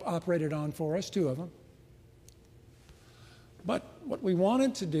Shrump operated on for us, 2 of them. But what we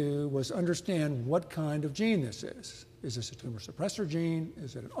wanted to do was understand what kind of gene this is. Is this a tumor suppressor gene?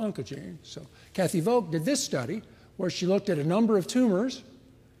 Is it an oncogene? So Kathy Vogt did this study where she looked at a number of tumors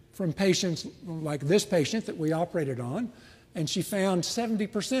from patients like this patient that we operated on, and she found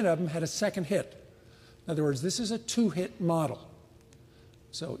 70% of them had a second hit. In other words, this is a 2-hit model.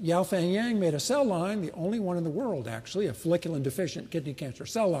 So Yaofeng Yang made a cell line, the only one in the world actually, a folliculin-deficient kidney cancer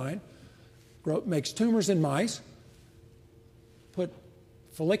cell line, makes tumors in mice, put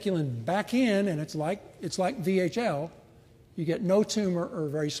folliculin back in, and it's like VHL. You get no tumor or a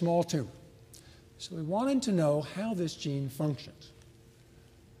very small tumor. So we wanted to know how this gene functions.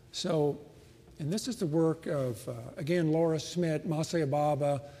 So, and this is the work of, again, Laura Smith, Masaya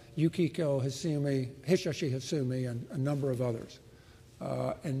Baba, Yukiko Hasumi, Hisashi Hasumi, and a number of others.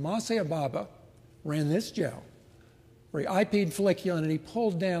 And Masaya Baba ran this gel where he IP'd folliculin and he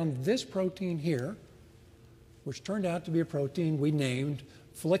pulled down this protein here, which turned out to be a protein we named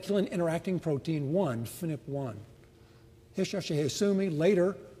folliculin interacting protein 1, FNIP1. Hisashi Hasumi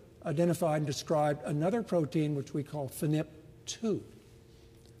later identified and described another protein which we call FNIP2.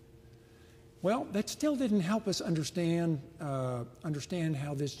 Well, that still didn't help us understand how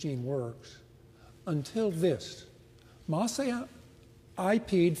this gene works until this. Masaya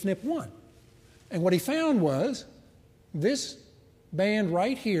IP'd FNIP1. And what he found was this band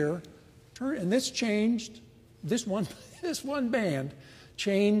right here, and this changed, this one band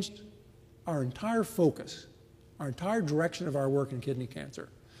changed our entire focus, our entire direction of our work in kidney cancer,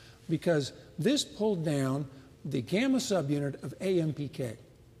 because this pulled down the gamma subunit of AMPK.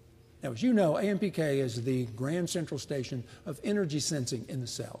 Now, as you know, AMPK is the grand central station of energy sensing in the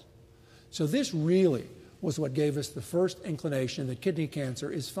cell. So this really was what gave us the first inclination that kidney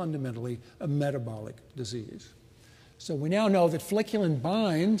cancer is fundamentally a metabolic disease. So we now know that folliculin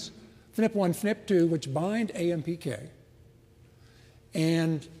binds FNIP1, FNIP2, which bind AMPK,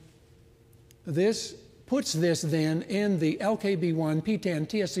 and this puts this then in the LKB1, PTEN,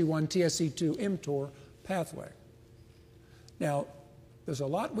 TSC1, TSC2, mTOR pathway. Now, there's a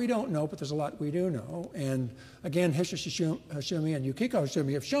lot we don't know, but there's a lot we do know. And again, Hisashi Hasumi and Yukiko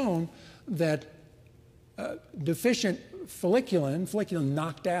Hasumi have shown that deficient folliculin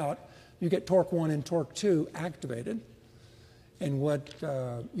knocked out, you get TORC1 and TORC2 activated. And what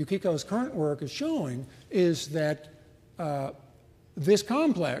Yukiko's current work is showing is that this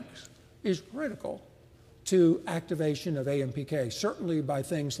complex is critical to activation of AMPK, certainly by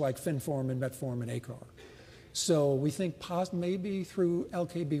things like FinForm and Metform and ACAR. So we think maybe through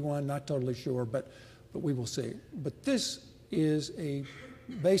LKB1, not totally sure, but we will see. But this is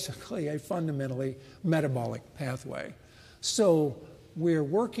basically a fundamentally metabolic pathway. So we're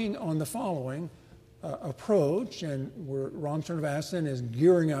working on the following approach, and Ram Srinivasan is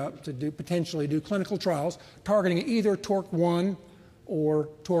gearing up to potentially do clinical trials targeting either TORC1 or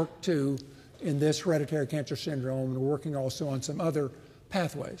TORC2 in this hereditary cancer syndrome, and we're working also on some other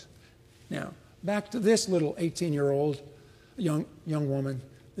pathways. Now, back to this little 18-year-old young woman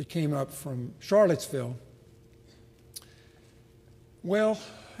that came up from Charlottesville. Well,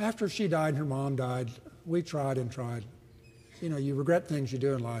 after she died and her mom died, we tried and tried. You know, you regret things you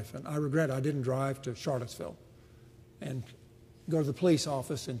do in life, and I regret I didn't drive to Charlottesville and go to the police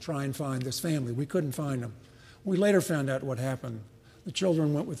office and try and find this family. We couldn't find them. We later found out what happened. The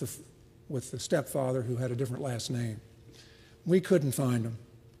children went with the stepfather who had a different last name. We couldn't find them.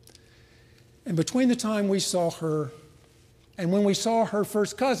 And between the time we saw her and when we saw her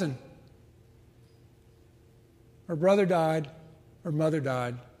first cousin, her brother died, her mother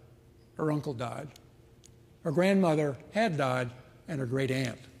died, her uncle died. Her grandmother had died, and her great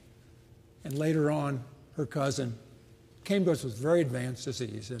aunt. And later on, her cousin came to us with very advanced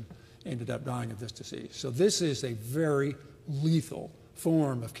disease and ended up dying of this disease. So this is a very lethal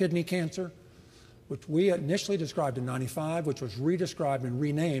form of kidney cancer, which we initially described in '95, which was redescribed and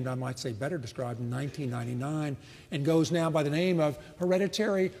renamed, I might say better described, in 1999, and goes now by the name of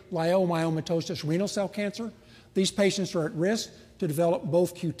hereditary leiomyomatosis renal cell cancer. These patients are at risk to develop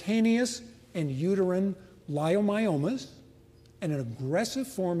both cutaneous and uterine leiomyomas and an aggressive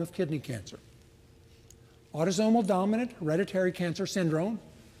form of kidney cancer. Autosomal dominant hereditary cancer syndrome.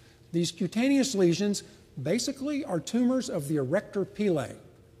 These cutaneous lesions basically are tumors of the erector pilae,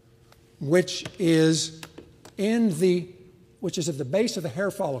 which is at the base of the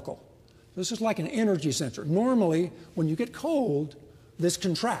hair follicle. This is like an energy sensor. Normally, when you get cold, this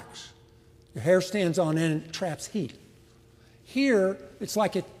contracts. Your hair stands on end and traps heat. Here, it's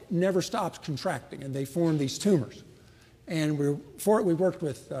like it never stops contracting, and they form these tumors. And we worked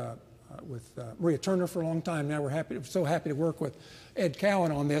with Maria Turner for a long time. Now we're so happy to work with Ed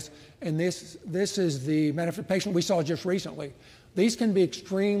Cowan on this. And this is the patient we saw just recently. These can be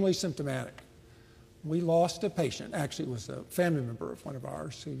extremely symptomatic. We lost a patient. Actually, it was a family member of one of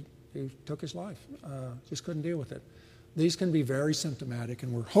ours who took his life. Just couldn't deal with it. These can be very symptomatic,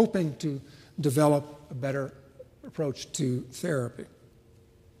 and we're hoping to develop a better approach to therapy.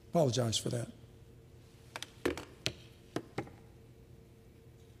 Apologize for that.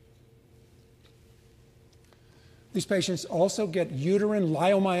 These patients also get uterine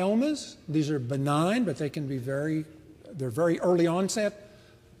leiomyomas. These are benign, but they can be they're very early onset.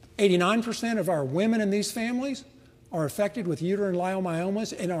 89% of our women in these families are affected with uterine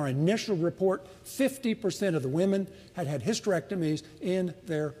leiomyomas. In our initial report, 50% of the women had hysterectomies in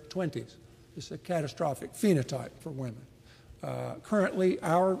their 20s. This is a catastrophic phenotype for women. Currently,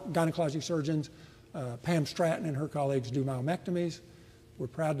 our gynecologic surgeons, Pam Stratton and her colleagues, do myomectomies. We're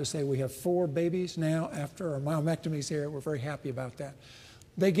proud to say we have 4 babies now after our myomectomies here. We're very happy about that.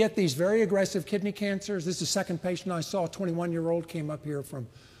 They get these very aggressive kidney cancers. This is the second patient I saw, a 21-year-old, came up here from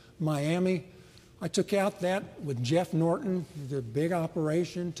Miami. I took out that with Jeff Norton, the big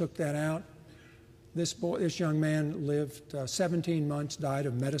operation, took that out. This young man lived 17 months, died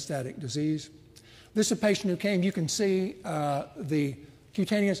of metastatic disease. This is a patient who came. You can see the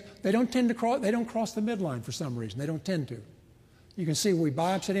cutaneous. They don't cross the midline for some reason. They don't tend to. You can see we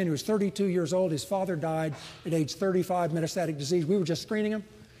biopsied in. He was 32 years old. His father died at age 35, metastatic disease. We were just screening him,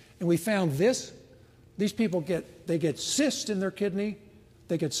 and we found this. These people get cysts in their kidney,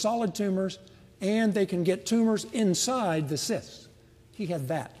 they get solid tumors, and they can get tumors inside the cysts. He had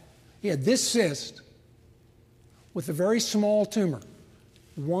that. He had this cyst with a very small tumor,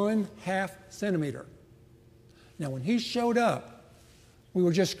 1/2 centimeter. Now, when he showed up, we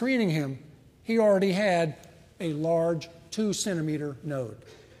were just screening him, he already had a large 2-centimeter node.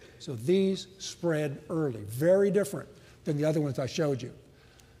 So these spread early, very different than the other ones I showed you.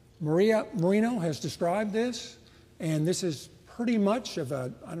 Maria Marino has described this, and this is pretty much of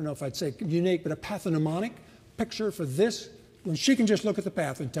a, I don't know if I'd say unique, but a pathognomonic picture for this, when she can just look at the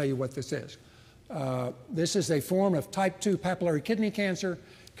path and tell you what this is. This is a form of type 2 papillary kidney cancer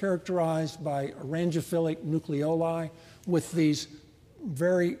characterized by orangophilic nucleoli with these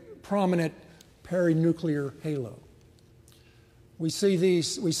very prominent perinuclear halo. We see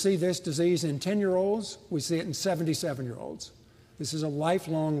this disease in 10-year-olds. We see it in 77-year-olds. This is a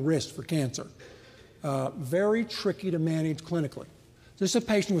lifelong risk for cancer. Very tricky to manage clinically. This is a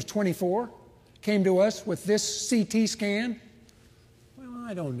patient who was 24, came to us with this CT scan. Well,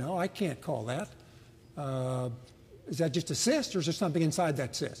 I don't know. I can't call that. Is that just a cyst, or is there something inside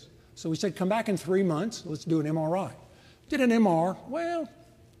that cyst? So we said, come back in 3 months. Let's do an MRI. Did an MR. Well,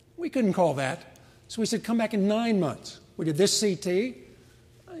 we couldn't call that. So we said, come back in 9 months. We did this CT.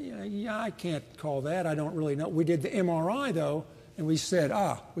 Yeah, I can't call that. I don't really know. We did the MRI, though, and we said,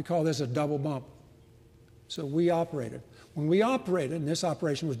 we call this a double bump. So we operated. When we operated, and this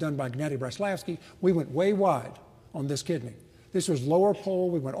operation was done by Gennady Braslavsky, we went way wide on this kidney. This was lower pole.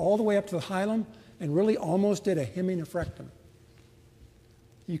 We went all the way up to the hilum and really almost did a heminephrectomy.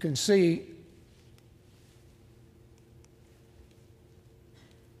 You can see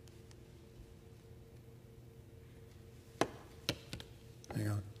hang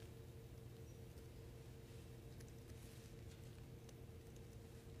on.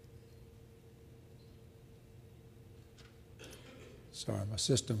 Sorry, my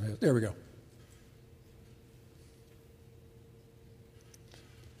system has, there we go.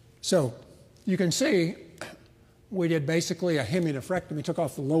 So you can see we did basically a heminephrectomy, took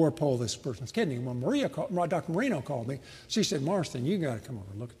off the lower pole of this person's kidney. When Dr. Marino called me, she said, Marston, you got to come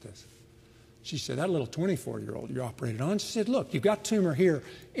over and look at this. She said, that little 24-year-old you operated on, she said, look, you've got tumor here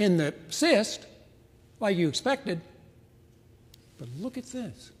in the cyst, like you expected, but look at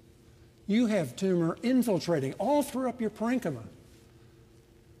this. You have tumor infiltrating all through up your parenchyma.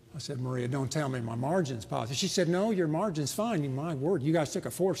 I said, Maria, don't tell me my margin's positive. She said, no, your margin's fine. My word, you guys took a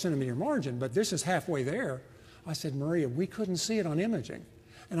 4-centimeter margin, but this is halfway there. I said, Maria, we couldn't see it on imaging.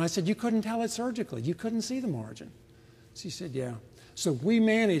 And I said, you couldn't tell it surgically. You couldn't see the margin. She said, yeah. So we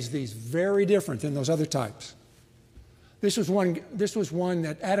manage these very different than those other types. This was one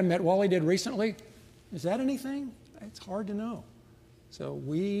that Adam Metwally did recently. Is that anything? It's hard to know. So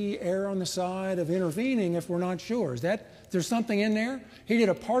we err on the side of intervening if we're not sure. There's something in there? He did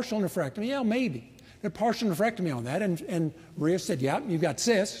a partial nephrectomy. Yeah, maybe. A partial nephrectomy on that. And Maria said, yeah, you've got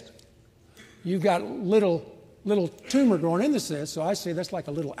cyst. You've got little tumor growing in the cyst. So I say that's like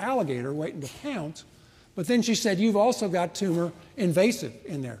a little alligator waiting to pounce. But then she said, you've also got tumor invasive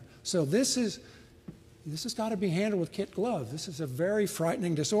in there. So this is This has got to be handled with kid gloves. This is a very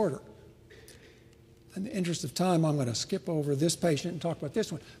frightening disorder. In the interest of time, I'm going to skip over this patient and talk about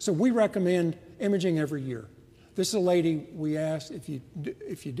this one. So we recommend imaging every year. This is a lady we asked, if you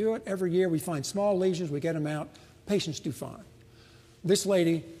do it every year, we find small lesions, we get them out, patients do fine. This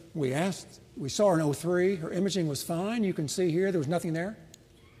lady, we saw her in 2003, her imaging was fine. You can see here, there was nothing there.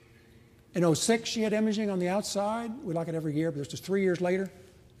 In 2006, she had imaging on the outside. We like it every year, but this was 3 years later.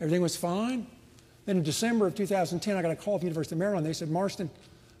 Everything was fine. Then in December of 2010, I got a call from the University of Maryland. They said, Marston,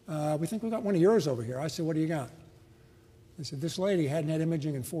 we think we got one of yours over here. I said, what do you got? They said, this lady hadn't had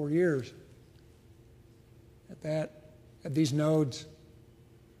imaging in 4 years. At these nodes,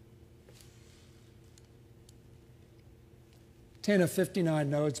 10 of 59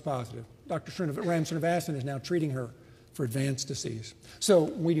 nodes positive. Dr. Srinivasan is now treating her for advanced disease. So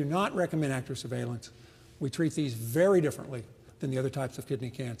we do not recommend active surveillance. We treat these very differently than the other types of kidney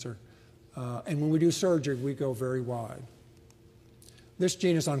cancer. And when we do surgery, we go very wide. This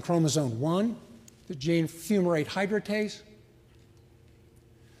gene is on chromosome 1, the gene fumarate hydratase.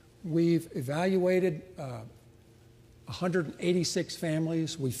 We've evaluated 186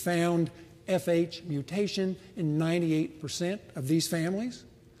 families. We found FH mutation in 98% of these families.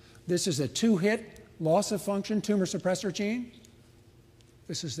 This is a 2-hit loss of function tumor suppressor gene.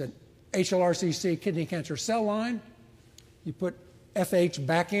 This is the HLRCC kidney cancer cell line. You put FH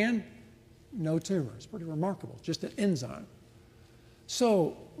back in, no tumor. It's pretty remarkable, just an enzyme.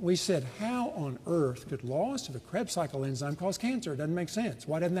 So we said, how on earth could loss of a Krebs cycle enzyme cause cancer? It doesn't make sense.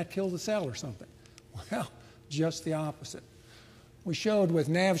 Why doesn't that kill the cell or something? Well, just the opposite. We showed with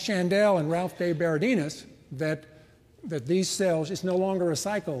Nav Chandel and Ralph de Baradinas that these cells, it's no longer a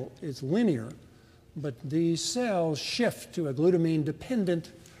cycle, it's linear, but these cells shift to a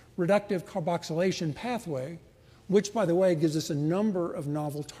glutamine-dependent reductive carboxylation pathway, which, by the way, gives us a number of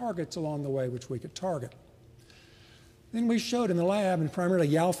novel targets along the way which we could target. Then we showed in the lab, and primarily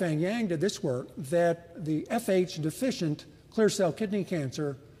Yaofeng Yang did this work, that the FH-deficient clear cell kidney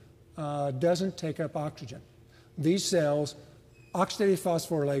cancer doesn't take up oxygen. These cells, oxidative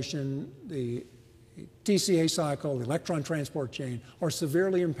phosphorylation, the TCA cycle, the electron transport chain, are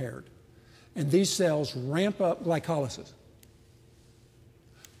severely impaired. And these cells ramp up glycolysis.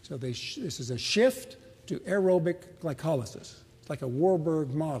 So this is a shift to aerobic glycolysis. It's like a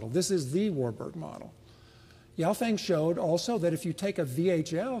Warburg model. This is the Warburg model. Yaofeng showed also that if you take a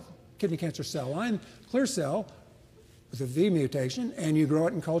VHL, kidney cancer cell line, clear cell, with a V mutation, and you grow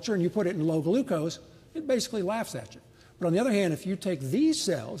it in culture and you put it in low glucose, it basically laughs at you. But on the other hand, if you take these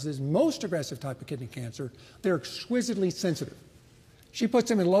cells, this most aggressive type of kidney cancer, they're exquisitely sensitive. She puts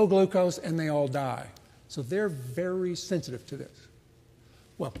them in low glucose and they all die. So they're very sensitive to this.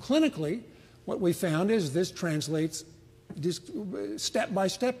 Well, clinically, what we found is this translates step by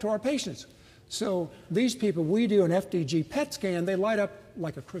step to our patients. So these people, we do an FDG PET scan, they light up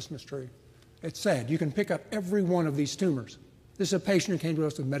like a Christmas tree. It's sad. You can pick up every one of these tumors. This is a patient who came to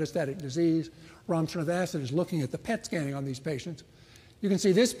us with metastatic disease. Ram Srinivasan is looking at the PET scanning on these patients. You can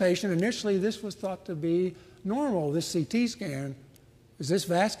see this patient, initially this was thought to be normal, this CT scan. Is this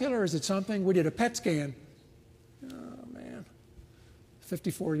vascular? Is it something? We did a PET scan. Oh, man.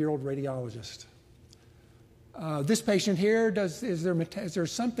 54-year-old radiologist. This patient here, is there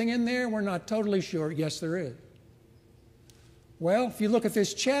something in there? We're not totally sure. Yes, there is. Well, if you look at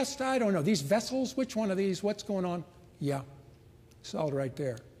this chest, I don't know. These vessels, which one of these? What's going on? Yeah, saw it right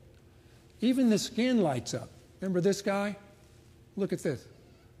there. Even the skin lights up. Remember this guy? Look at this.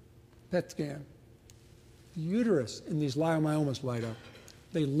 PET scan. The uterus in these leiomyomas light up.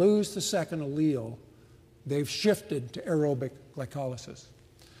 They lose the second allele. They've shifted to aerobic glycolysis.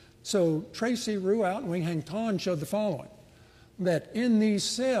 So Tracy Ruout and Wenheng Tan showed the following, that in these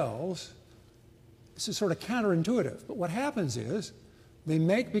cells, this is sort of counterintuitive, but what happens is they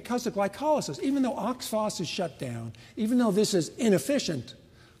make, because of glycolysis, even though OXPHOS is shut down, even though this is inefficient,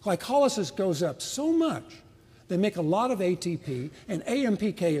 glycolysis goes up so much, they make a lot of ATP, and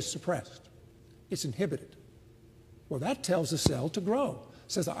AMPK is suppressed. It's inhibited. Well, that tells the cell to grow.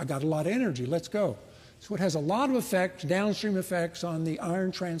 It says, I got a lot of energy, let's go. So it has a lot of effects, downstream effects on the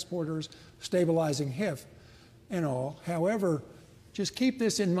iron transporters, stabilizing HIF and all. However, just keep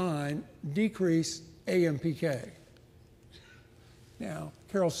this in mind, decrease AMPK. Now,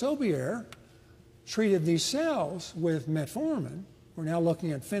 Carol Sobier treated these cells with metformin. We're now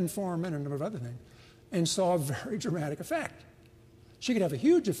looking at fenformin and a number of other things, and saw a very dramatic effect. She could have a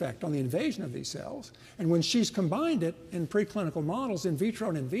huge effect on the invasion of these cells. And when she's combined it in preclinical models, in vitro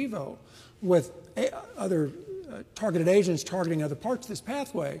and in vivo, with other targeted agents targeting other parts of this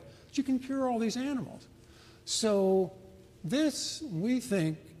pathway, you can cure all these animals. So this, we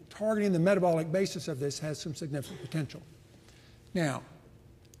think, targeting the metabolic basis of this has some significant potential. Now,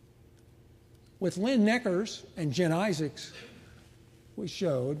 with Lynn Neckers and Jen Isaacs, we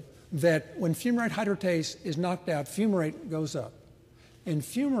showed that when fumarate hydratase is knocked out, fumarate goes up. And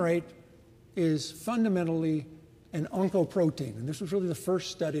fumarate is fundamentally an oncoprotein, and this was really the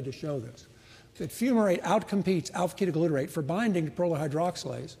first study to show this, that fumarate outcompetes alpha-ketoglutarate for binding to prolyl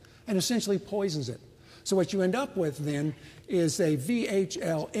hydroxylase and essentially poisons it. So what you end up with then is a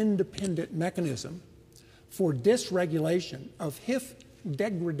VHL-independent mechanism for dysregulation of HIF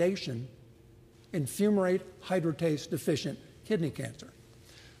degradation in fumarate hydratase deficient kidney cancer.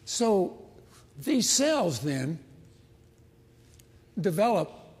 So these cells then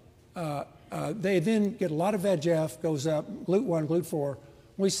develop, they then get a lot of VEGF, goes up, GLUT1, GLUT4.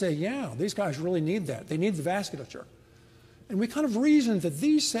 We say, yeah, these guys really need that. They need the vasculature. And we kind of reasoned that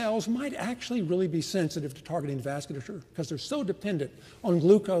these cells might actually really be sensitive to targeting vasculature because they're so dependent on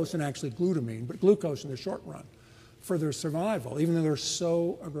glucose and actually glutamine, but glucose in the short run for their survival, even though they're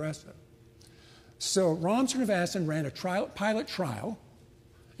so aggressive. So Ram Srinivasan ran a pilot trial.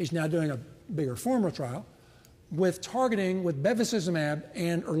 He's now doing a bigger formal trial with targeting with bevacizumab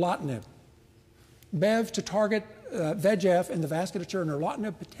and erlotinib. Bev to target VEGF in the vasculature and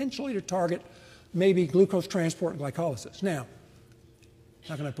erlotinib potentially to target maybe glucose transport and glycolysis. Now,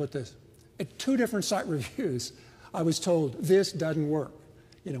 how can I put this? At 2 different site reviews, I was told, this doesn't work.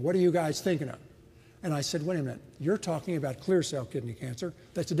 You know, what are you guys thinking of? And I said, wait a minute, you're talking about clear cell kidney cancer.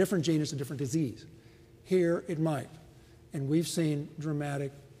 That's a different gene, it's a different disease. Here it might. And we've seen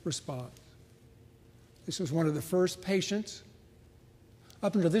dramatic response. This was one of the first patients.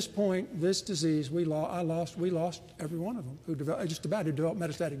 Up until this point, this disease, we lost every one of them who developed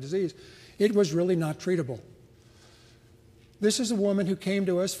metastatic disease. It was really not treatable. This is a woman who came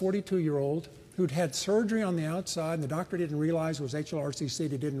to us, 42-year-old, who'd had surgery on the outside, and the doctor didn't realize it was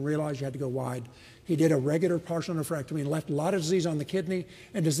HLRCC. He didn't realize you had to go wide. He did a regular partial nephrectomy and left a lot of disease on the kidney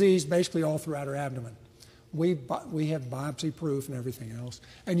and disease basically all throughout her abdomen. We have biopsy proof and everything else,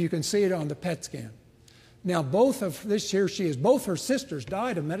 and you can see it on the PET scan. Now, both her sisters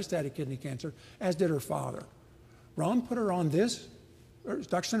died of metastatic kidney cancer, as did her father. Ram put her on this,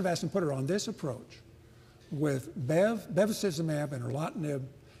 Dr. Srinivasan put her on this approach with bevacizumab and erlotinib.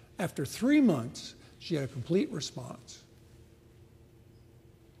 After 3 months, she had a complete response.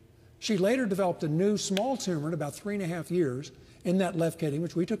 She later developed a new small tumor in about 3.5 years in that left kidney,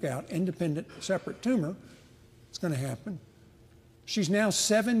 which we took out, independent, separate tumor. It's going to happen. She's now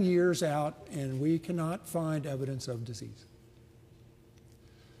 7 years out, and we cannot find evidence of disease.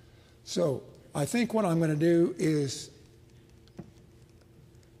 So I think what I'm going to do is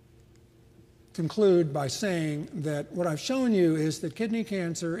conclude by saying that what I've shown you is that kidney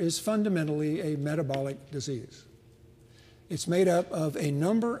cancer is fundamentally a metabolic disease. It's made up of a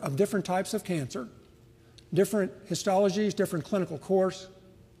number of different types of cancer, different histologies, different clinical course,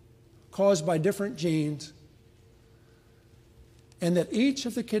 caused by different genes, and that each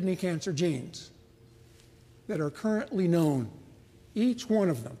of the kidney cancer genes that are currently known, each one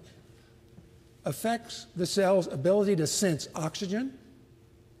of them, affects the cell's ability to sense oxygen,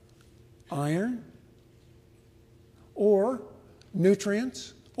 iron, or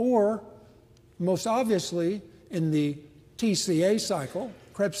nutrients, or most obviously in the TCA cycle,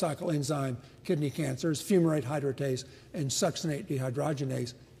 Krebs cycle enzyme, kidney cancers, fumarate hydratase, and succinate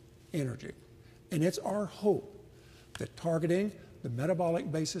dehydrogenase energy. And it's our hope that targeting the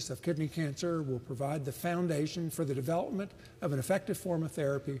metabolic basis of kidney cancer will provide the foundation for the development of an effective form of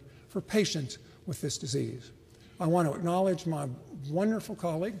therapy for patients with this disease. I want to acknowledge my wonderful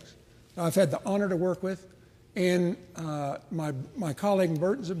colleagues I've had the honor to work with, and my colleague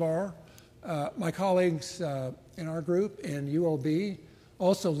Burton Zabar, my colleagues in our group in UOB,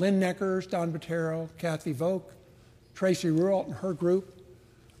 also Lynn Neckers, Don Botero, Kathy Vogt, Tracy Rualt and her group,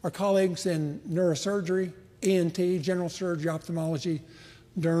 our colleagues in neurosurgery, ENT, general surgery, ophthalmology,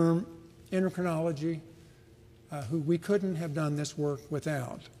 derm, endocrinology, who we couldn't have done this work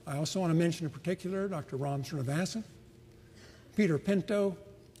without. I also want to mention in particular Dr. Ram Srinivasan, Peter Pinto,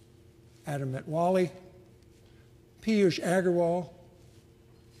 Adam Metwali, Piyush Agarwal,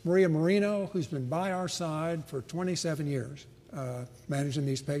 Maria Marino, who's been by our side for 27 years managing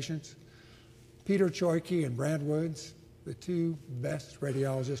these patients, Peter Choyke and Brad Woods, the 2 best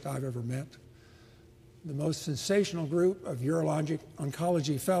radiologists I've ever met, the most sensational group of urologic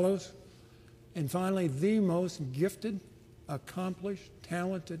oncology fellows, and finally, the most gifted, accomplished,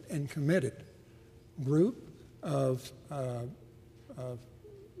 talented, and committed group of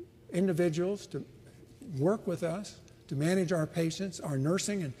individuals to work with us, to manage our patients, our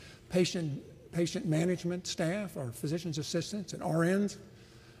nursing and patient management staff, our physician's assistants and RNs,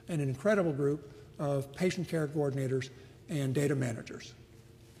 and an incredible group of patient care coordinators and data managers.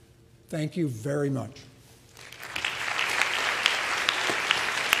 Thank you very much.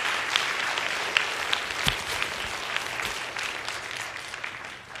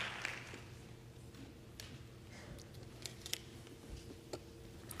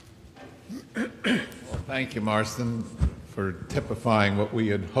 Thank you, Marston, for typifying what we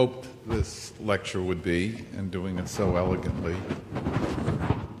had hoped this lecture would be and doing it so elegantly.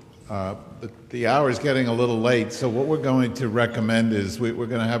 The hour is getting a little late, so what we're going to recommend is we're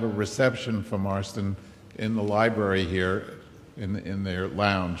going to have a reception for Marston in the library here in their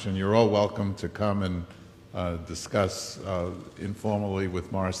lounge, and you're all welcome to come and discuss informally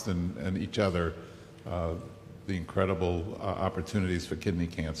with Marston and each other the incredible opportunities for kidney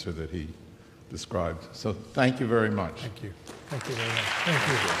cancer that he described. So thank you very much. Thank you. Thank you very much. Thank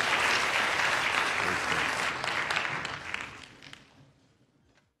you.